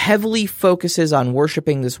heavily focuses on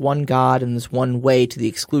worshiping this one god in this one way to the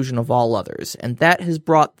exclusion of all others. And that has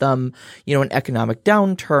brought them, an economic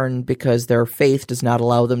downturn because their faith does not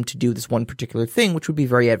allow them to do this one particular thing, which would be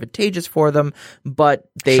very advantageous for them, but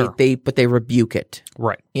they rebuke it.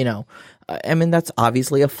 Right. That's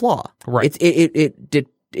obviously a flaw. Right.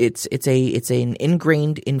 It's an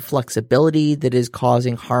ingrained inflexibility that is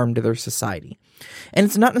causing harm to their society. And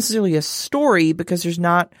it's not necessarily a story because there's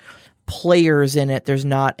not players in it. There's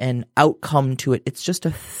not an outcome to it. It's just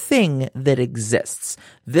a thing that exists.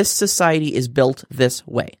 This society is built this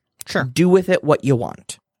way. Sure. Do with it what you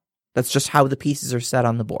want. That's just how the pieces are set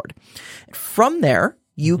on the board. From there,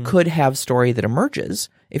 you could have story that emerges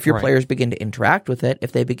if your players begin to interact with it.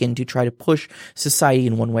 If they begin to try to push society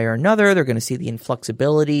in one way or another, they're going to see the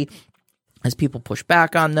inflexibility as people push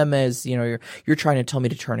back on them, as you're trying to tell me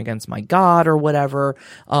to turn against my god or whatever.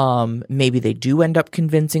 Maybe they do end up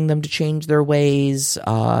convincing them to change their ways,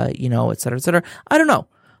 et cetera, et cetera. I don't know.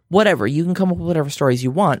 Whatever. You can come up with whatever stories you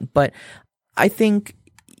want, but I think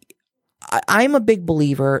I'm a big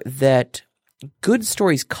believer that good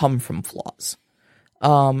stories come from flaws.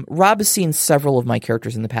 Rob has seen several of my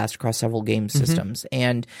characters in the past across several game systems,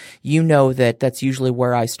 and that's usually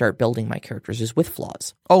where I start building my characters, is with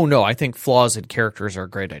flaws. Oh, no, I think flaws in characters are a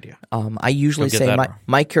great idea. I usually say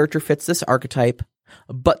my character fits this archetype,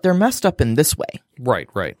 but they're messed up in this way.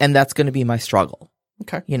 Right. And that's going to be my struggle.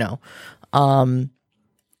 Okay.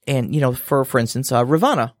 And for instance,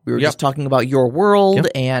 Ravana, we were just talking about your world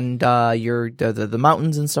and the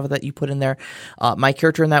mountains and stuff that you put in there. My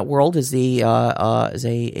character in that world is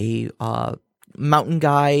a mountain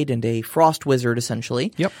guide and a frost wizard,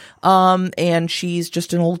 essentially. Yep. And she's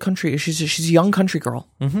just an old country. She's a young country girl,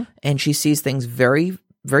 and she sees things very,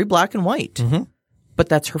 very black and white. But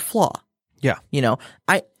that's her flaw. Yeah.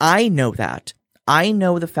 I know that. I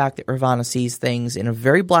know the fact that Ravana sees things in a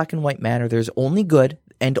very black and white manner. There's only good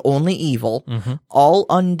and only evil. All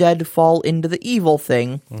undead fall into the evil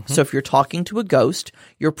thing. So if you're talking to a ghost,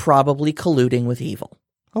 you're probably colluding with evil.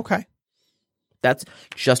 Okay. That's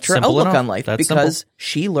just her Simple outlook enough. on life, That's because simple.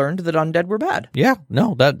 she learned that undead were bad. Yeah,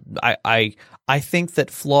 no, that I think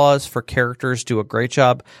that flaws for characters do a great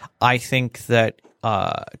job. I think that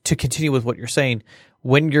to continue with what you're saying,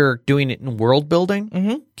 when you're doing it in world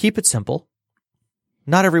building, keep it simple.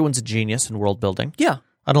 Not everyone's a genius in world building. Yeah.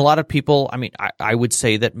 And a lot of people, I would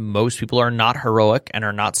say that most people are not heroic and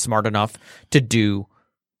are not smart enough to do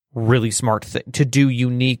really smart to do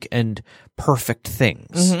unique and perfect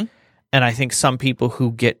things. And I think some people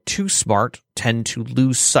who get too smart tend to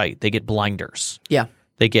lose sight. They get blinders. Yeah.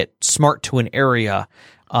 They get smart to an area,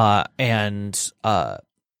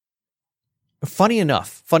 funny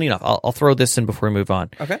enough, I'll throw this in before we move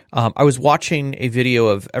on. Okay. I was watching a video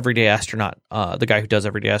of Everyday Astronaut, the guy who does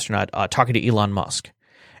Everyday Astronaut, talking to Elon Musk.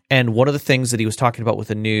 And one of the things that he was talking about with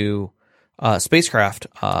the new spacecraft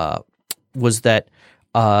was that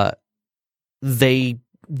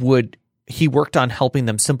he worked on helping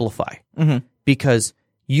them simplify. Because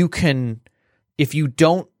you can, if you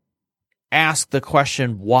don't ask the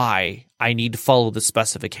question why I need to follow the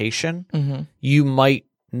specification, you might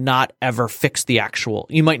not ever fix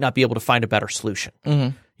you might not be able to find a better solution.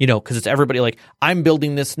 Because it's everybody like, I'm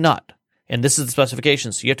building this nut and this is the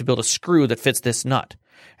specification. So you have to build a screw that fits this nut.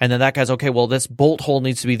 And then that guy's, okay, well, this bolt hole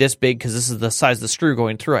needs to be this big because this is the size of the screw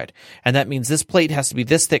going through it. And that means this plate has to be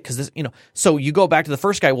this thick because this, So you go back to the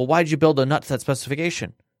first guy, well, why did you build a nut to that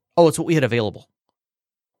specification? Oh, it's what we had available.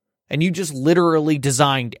 And you just literally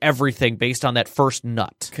designed everything based on that first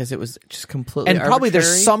nut. Because it was just completely And probably arbitrary.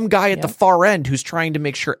 there's some guy at the far end who's trying to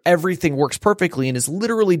make sure everything works perfectly and is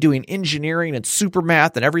literally doing engineering and super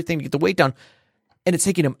math and everything to get the weight down. And it's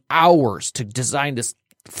taking him hours to design this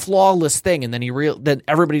flawless thing. And then then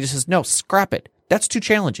everybody just says, no, scrap it. That's too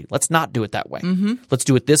challenging. Let's not do it that way. Let's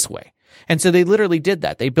do it this way. And so they literally did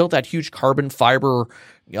that. They built that huge carbon fiber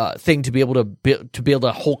thing to be able to build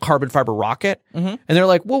a whole carbon fiber rocket. And they're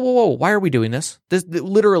like, whoa, why are we doing this?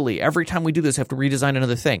 Literally, every time we do this, we have to redesign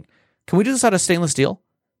another thing. Can we do this out of stainless steel?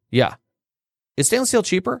 Yeah. Is stainless steel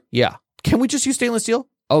cheaper? Yeah. Can we just use stainless steel?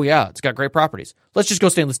 Oh, yeah, it's got great properties. Let's just go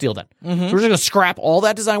stainless steel then. So we're just going to scrap all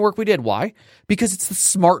that design work we did. Why? Because it's the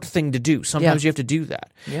smart thing to do. Sometimes you have to do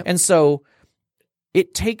that. And so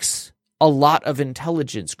it takes a lot of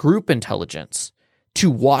intelligence, group intelligence, to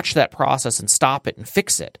watch that process and stop it and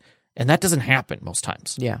fix it. And that doesn't happen most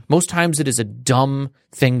times. Yeah. Most times it is a dumb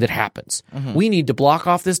thing that happens. We need to block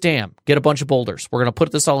off this dam, get a bunch of boulders. We're going to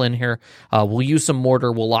put this all in here. We'll use some mortar.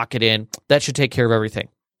 We'll lock it in. That should take care of everything.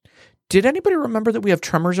 Did anybody remember that we have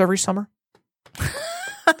tremors every summer?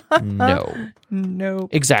 No. No.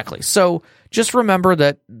 Exactly. So just remember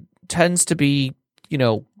that tends to be,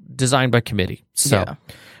 designed by committee. So. Yeah.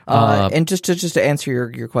 And just to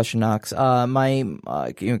answer your question, Knox, he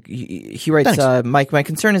writes, my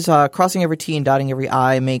concern is crossing every T and dotting every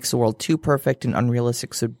I makes the world too perfect and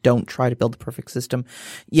unrealistic. So don't try to build the perfect system.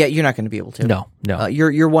 Yeah, you're not going to be able to. No.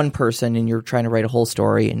 You're one person and you're trying to write a whole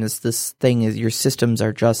story, and this thing is your systems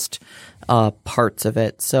are just parts of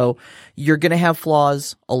it. So you're going to have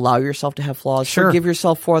flaws. Allow yourself to have flaws. Sure. Forgive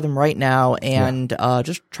yourself for them right now, and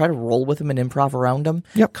just try to roll with them and improv around them.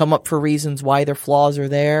 Yep. Come up for reasons why their flaws are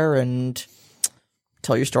there, and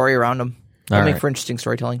tell your story around them. It'll make for interesting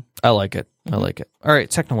storytelling. I like it. I like it. All right,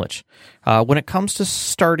 Technolich. When it comes to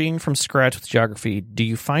starting from scratch with geography, do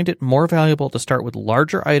you find it more valuable to start with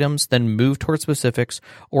larger items, then move towards specifics,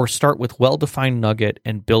 or start with well-defined nugget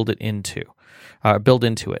and build into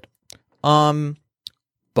it?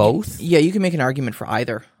 Both. Yeah, you can make an argument for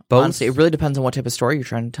either. Both. Honestly, it really depends on what type of story you're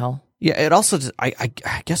trying to tell. Yeah, it also, I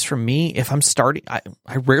guess for me, if I'm starting, I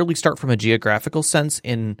rarely start from a geographical sense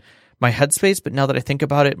in my headspace, but now that I think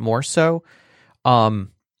about it more so,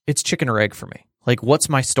 it's chicken or egg for me. Like, what's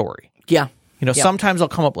my story? Yeah. Sometimes I'll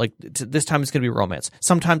come up this time it's going to be romance.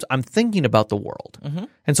 Sometimes I'm thinking about the world. Mm-hmm.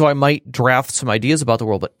 And so I might draft some ideas about the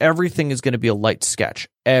world, but everything is going to be a light sketch.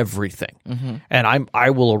 Everything. Mm-hmm. And I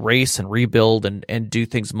will erase and rebuild and do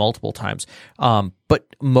things multiple times. But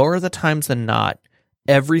more of the times than not,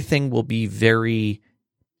 everything will be very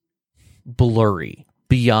blurry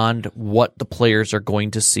beyond what the players are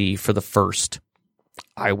going to see for the first,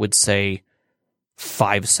 I would say,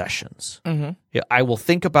 5 sessions. Mm-hmm. Yeah, I will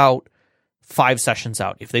think about 5 sessions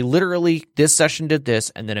out. If they literally, this session did this,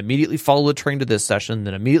 and then immediately follow the train to this session,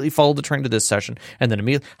 then immediately follow the train to this session, and then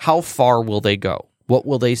immediately, how far will they go? What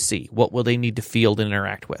will they see? What will they need to field and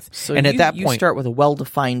interact with? So and at that you point, start with a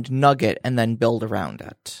well-defined nugget and then build around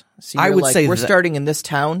it. So I would say we're starting in this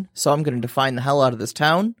town, so I'm going to define the hell out of this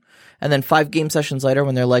town. And then 5 game sessions later,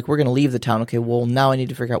 when they're like, we're going to leave the town. Okay, well, now I need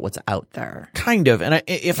to figure out what's out there. Kind of. And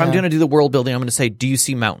if I'm going to do the world building, I'm going to say, do you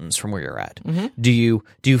see mountains from where you're at? Mm-hmm. Do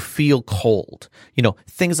you feel cold?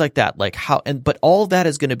 Things like that. Like but all of that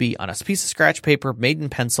is going to be on a piece of scratch paper made in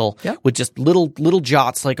pencil with just little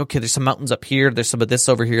jots. Like, okay, there's some mountains up here. There's some of this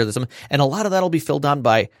over here. And a lot of that will be filled on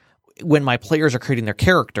by when my players are creating their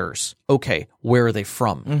characters. Okay, where are they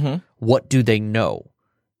from? Mm-hmm. What do they know?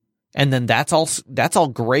 And then that's all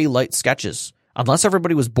gray light sketches. Unless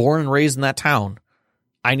everybody was born and raised in that town,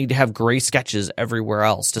 I need to have gray sketches everywhere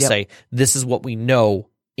else to say this is what we know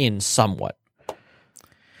in somewhat.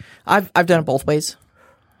 I've done it both ways.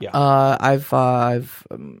 Yeah. I've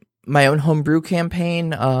my own homebrew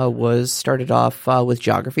campaign was started off with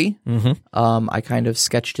geography. Mm-hmm. I kind of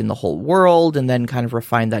sketched in the whole world and then kind of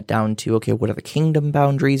refined that down to, okay, what are the kingdom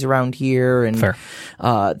boundaries around here? And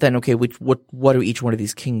then, okay, what do each one of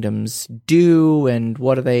these kingdoms do? And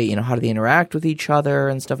what do they, how do they interact with each other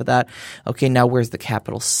and stuff like that? Okay, now where's the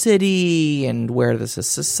capital city and where are the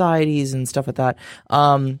societies and stuff like that?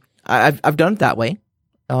 I've done it that way.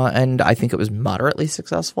 And I think it was moderately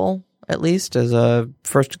successful, at least as a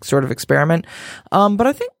first sort of experiment. But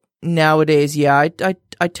I think nowadays, I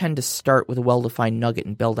tend to start with a well-defined nugget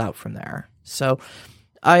and build out from there. So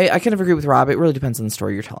I kind of agree with Rob. It really depends on the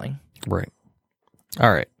story you're telling. Right.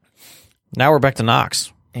 All right. Now we're back to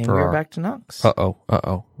Knox. And we're back to Knox.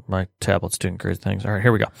 Uh-oh. My tablet's doing crazy things. All right,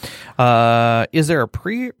 here we go. Is there a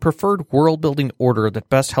preferred world-building order that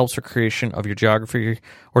best helps the creation of your geography,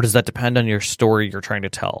 or does that depend on your story you're trying to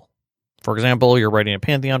tell? For example, you're writing a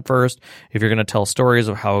pantheon first. If you're going to tell stories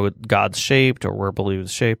of how God's shaped or where believed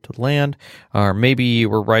shaped the land, or maybe you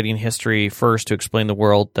were writing history first to explain the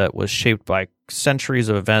world that was shaped by centuries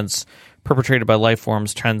of events perpetrated by life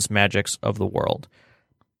forms, trends, magics of the world.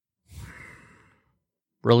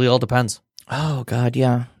 Really all depends. Oh God,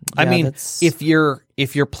 yeah. I mean, if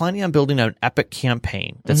you're planning on building an epic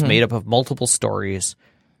campaign that's made up of multiple stories,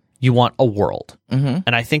 you want a world. Mm-hmm.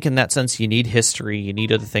 And I think in that sense, you need history, you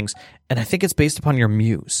need other things. And I think it's based upon your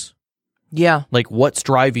muse. Yeah. Like what's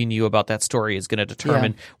driving you about that story is going to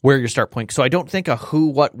determine where your start point. So I don't think a who,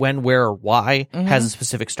 what, when, where, or why has a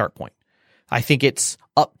specific start point. I think it's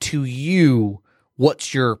up to you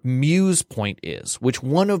what your muse point is. Which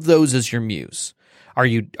one of those is your muse? Are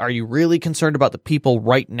you really concerned about the people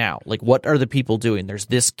right now? Like, what are the people doing? There's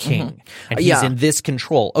this king, and he's in this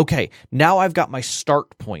control. Okay, now I've got my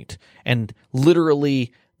start point, and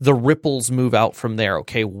literally the ripples move out from there.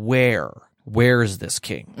 Okay, where is this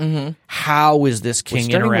king? Mm-hmm. How is this king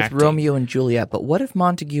interacting? Starting with Romeo and Juliet, but what if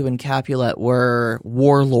Montague and Capulet were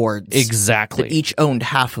warlords? Exactly. That each owned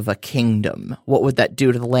half of a kingdom. What would that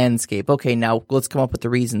do to the landscape? Okay, now let's come up with the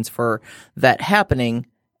reasons for that happening.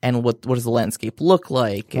 and what does the landscape look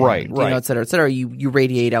like, and, Right. you know, et cetera, et cetera. You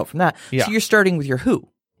radiate out from that. Yeah. So you're starting with your who.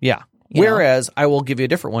 Yeah. You know? Whereas I will give you a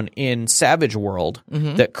different one in Savage World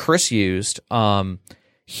that Chris used.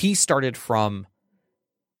 He started from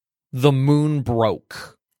the moon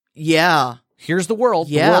broke. Yeah. Here's the world.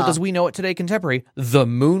 Yeah. The world as we know it today, contemporary. The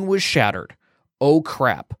moon was shattered. Oh,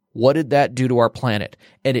 crap. What did that do to our planet?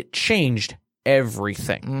 And it changed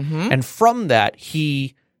everything. And from that,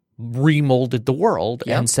 he remolded the world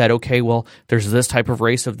and said, okay, well, there's this type of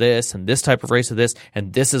race of this and this type of race of this,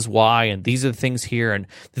 and this is why, and these are the things here, and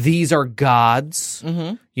these are gods.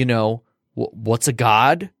 You know, what's a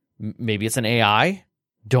god? Maybe it's an AI.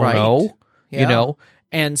 Don't know. You know?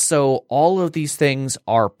 And so all of these things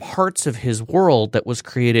are parts of his world that was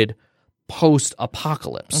created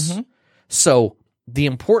post-apocalypse. So the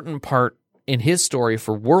important part in his story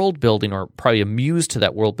for world building, or probably a muse to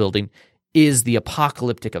that world building, is the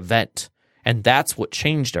apocalyptic event. And that's what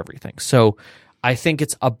changed everything. So I think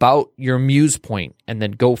it's about your muse point, and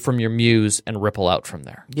then go from your muse and ripple out from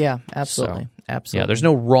there. Yeah, absolutely. So, Absolutely. Yeah, there's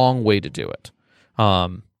no wrong way to do it.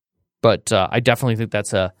 But I definitely think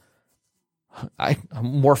that's a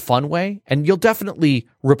more fun way, and you'll definitely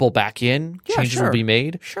ripple back in. Changes will be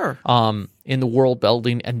made. Sure. In the world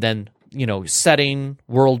building, and then, you know, setting,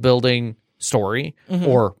 world building, story,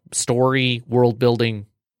 or story, world building,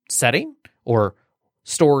 setting, or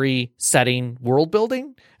story, setting, world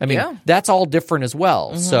building. I mean, that's all different as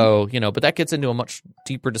well. So, you know, but that gets into a much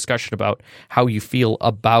deeper discussion about how you feel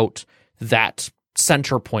about that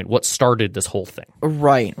center point, what started this whole thing.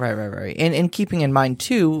 Right. And keeping in mind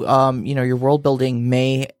too, you know, your world building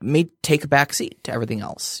may take a backseat to everything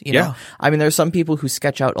else. You know, I mean, there's some people who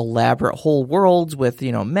sketch out elaborate whole worlds with,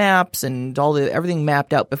 you know, maps and everything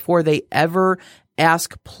mapped out before they ever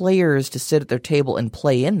ask players to sit at their table and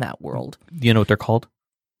play in that world. You know what they're called?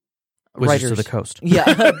 Wizards Writers of the Coast.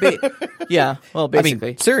 Yeah. Well, basically.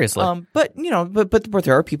 I mean, seriously. But you know, but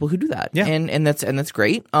there are people who do that. Yeah. And that's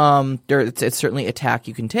great. It's certainly a tack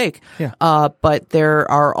you can take. Yeah. But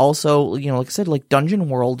there are also, you know, like I said, like Dungeon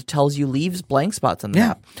World tells you leaves blank spots on the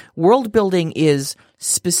map. World building is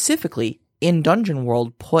specifically in Dungeon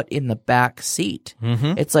World put in the back seat.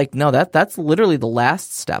 It's like, no, that's literally the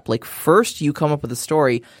last step. Like, first you come up with a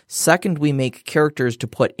story. Second, we make characters to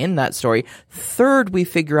put in that story. Third, we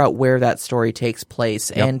figure out where that story takes place.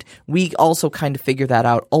 And we also kind of figure that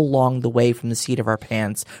out along the way from the seat of our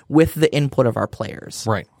pants with the input of our players.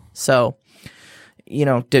 Right. So, you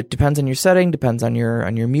know, depends on your setting, depends on your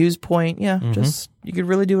muse point. Yeah, just, you could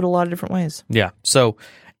really do it a lot of different ways. Yeah. So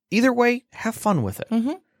either way, have fun with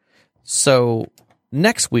it. So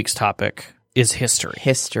next week's topic is history.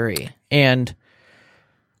 History. And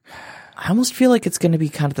I almost feel like it's going to be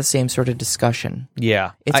kind of the same sort of discussion.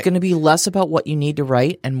 yeah, It's going to be less about what you need to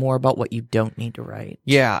write and more about what you don't need to write.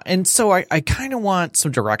 yeah. And so I kind of want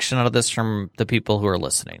some direction out of this from the people who are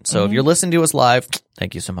listening. So if you're listening to us live,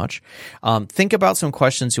 thank you so much. Think about some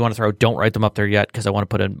questions you want to throw. Don't write them up there yet, because I want to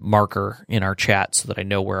put a marker in our chat so that I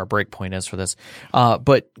know where our break point is for this.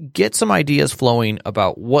 But get some ideas flowing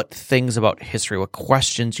about what things about history, what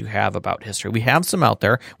questions you have about history. We have some out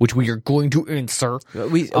there, which we are going to answer.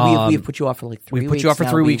 We've put you off for like 3 weeks. We put you off for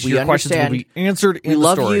 3 weeks. Your questions will be answered in the We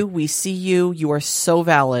love story. you. We see you. You are so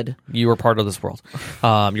valid. You are part of this world.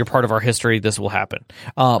 You're part of our history. This will happen.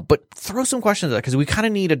 But throw some questions at that, because we kind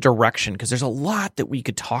of need a direction, because there's a lot that we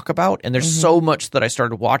could talk about, and there's so much that I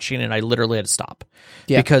started watching and I literally had to stop.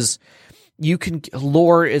 Because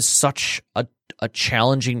lore is such a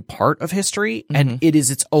challenging part of history, and it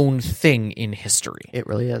is its own thing in history. It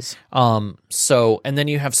really is. So, and then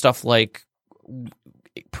you have stuff like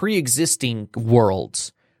pre-existing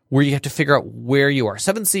worlds where you have to figure out where you are.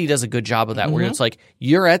 7th City does a good job of that, where it's like,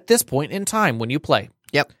 you're at this point in time when you play.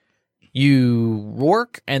 Yep. You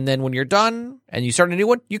work, and then when you're done and you start a new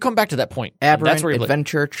one, you come back to that point. Aberrant, That's where you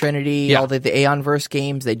Adventure, Trinity, all the Aeonverse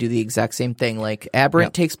games, they do the exact same thing. Like,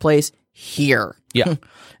 Aberrant takes place here. Yeah.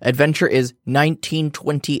 Adventure is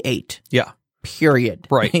 1928. Yeah. Period.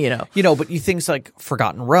 Right. You know, but you things like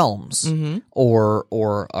Forgotten Realms or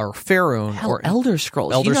Faerun or Elder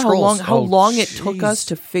Scrolls. Elder you know Scrolls. How long it took us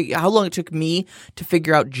to how long it took me to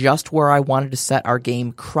figure out just where I wanted to set our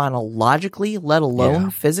game chronologically, let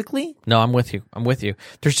alone physically. No, I'm with you.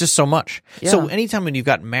 There's just so much. Yeah. So anytime when you've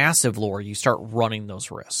got massive lore, you start running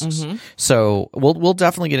those risks. So we'll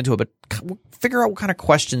definitely get into it, but figure out what kind of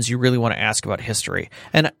questions you really want to ask about history.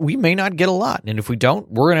 And we may not get a lot, and if we don't,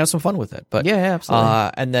 we're going to have some fun with it. But yeah,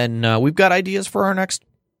 absolutely. And then we've got ideas for our next,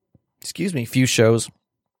 few shows.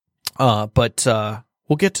 But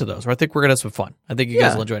we'll get to those. I think we're going to have some fun. I think you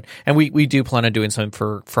guys will enjoy it. And we do plan on doing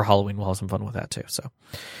something for Halloween. We'll have some fun with that too. So,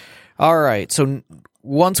 all right. So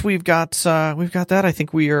once we've got that, I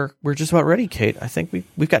think we're just about ready, Kate. I think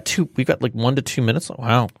we've got like 1 to 2 minutes.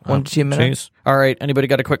 Wow, 1 to 2 minutes. Geez. All right. Anybody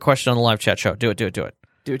got a quick question on the live chat show? Do it. Do it.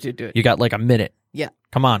 You got like a minute. Yeah.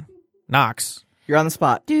 Come on, Knox. You're on the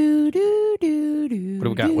spot. What do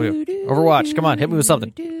we got? Overwatch. Come on, hit me with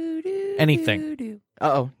something. Anything.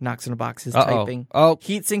 Uh-oh. Knox in a box is typing. Oh.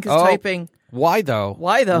 Heatsink is typing. Why though?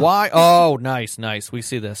 Why? Oh, nice. We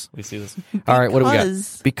see this. All right, what do we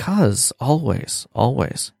got? Because always.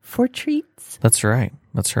 For treats. That's right.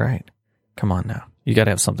 Come on now. You got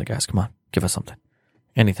to have something, guys. Come on. Give us something.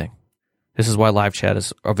 Anything. This is why live chat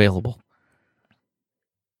is available.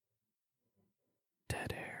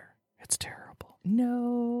 Dead air. It's terrible.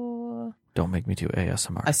 No. Don't make me do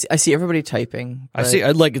ASMR. I see everybody typing. I see.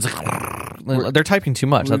 It's they're typing too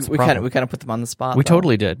much. That's the problem. We kind of put them on the spot. We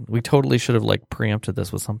totally did. We totally should have like preempted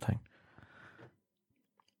this with something.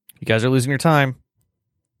 You guys are losing your time.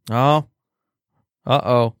 Oh.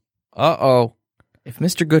 Uh-oh. If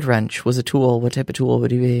Mr. Goodwrench was a tool, what type of tool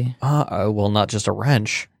would he be? Well, not just a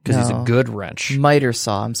wrench, because he's a good wrench. Miter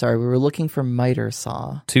saw. I'm sorry. We were looking for miter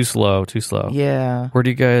saw. Too slow. Yeah. Where do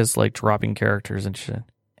you guys like dropping characters and shit?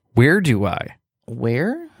 Where do I?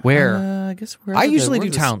 Where? I guess where. I usually do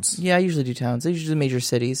towns. Yeah, I usually do towns. I usually do major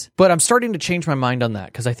cities. But I'm starting to change my mind on that,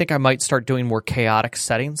 because I think I might start doing more chaotic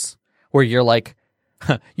settings, where you're like,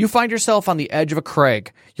 you find yourself on the edge of a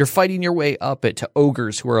crag. You're fighting your way up it to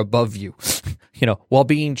ogres who are above you, while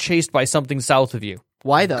being chased by something south of you.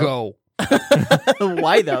 Why though? Go.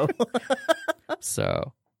 Why though?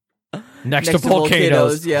 So, next to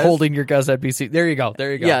volcanoes, yes. Holding your guest NPC. There you go.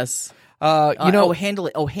 Yes.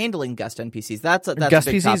 Handling guest NPCs. That's guest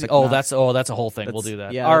a big PCs. topic. That's a whole thing. We'll do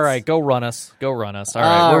that. Yeah, all right, go run us. All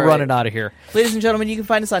right, we're running out of here. Ladies and gentlemen, you can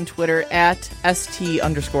find us on Twitter at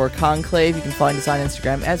 @ST_Conclave. You can find us on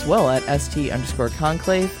Instagram as well at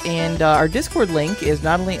 @ST_Conclave. And our Discord link is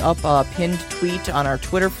not only up pinned tweet on our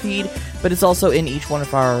Twitter feed, but it's also in each one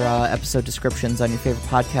of our episode descriptions on your favorite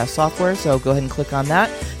podcast software. So go ahead and click on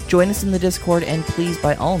that. Join us in the Discord, and please,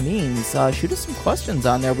 by all means, shoot us some questions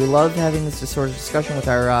on there. We love having this sort of discussion with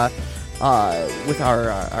our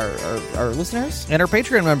listeners and our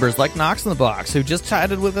Patreon members, like Knox in the Box, who just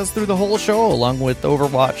chatted with us through the whole show, along with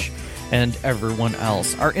Overwatch and everyone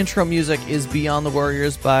else. Our intro music is Beyond the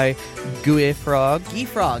Warriors by Guy Frog, who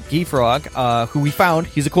we found.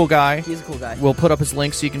 He's a cool guy. We'll put up his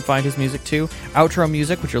link so you can find his music too. Outro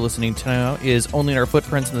music, which you're listening to now, is Only in Our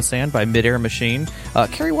Footprints in the Sand by Midair Machine.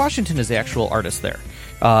 Carrie Washington is the actual artist there.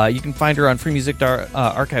 You can find her on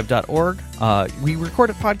freemusicarchive.org. We record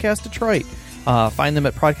at Podcast Detroit. Find them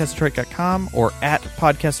at podcastdetroit.com or at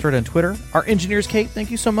Podcast Detroit on Twitter. Our engineers, Kate,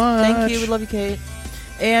 thank you so much. Thank you. We love you, Kate.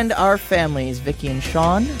 And our families, Vicky and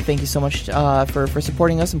Sean, thank you so much for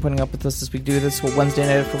supporting us and putting up with us as we do this Wednesday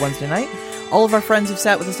night after Wednesday night. All of our friends who've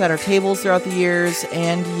sat with us at our tables throughout the years,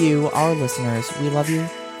 and you, our listeners, we love you.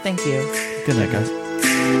 Thank you. Good night, guys.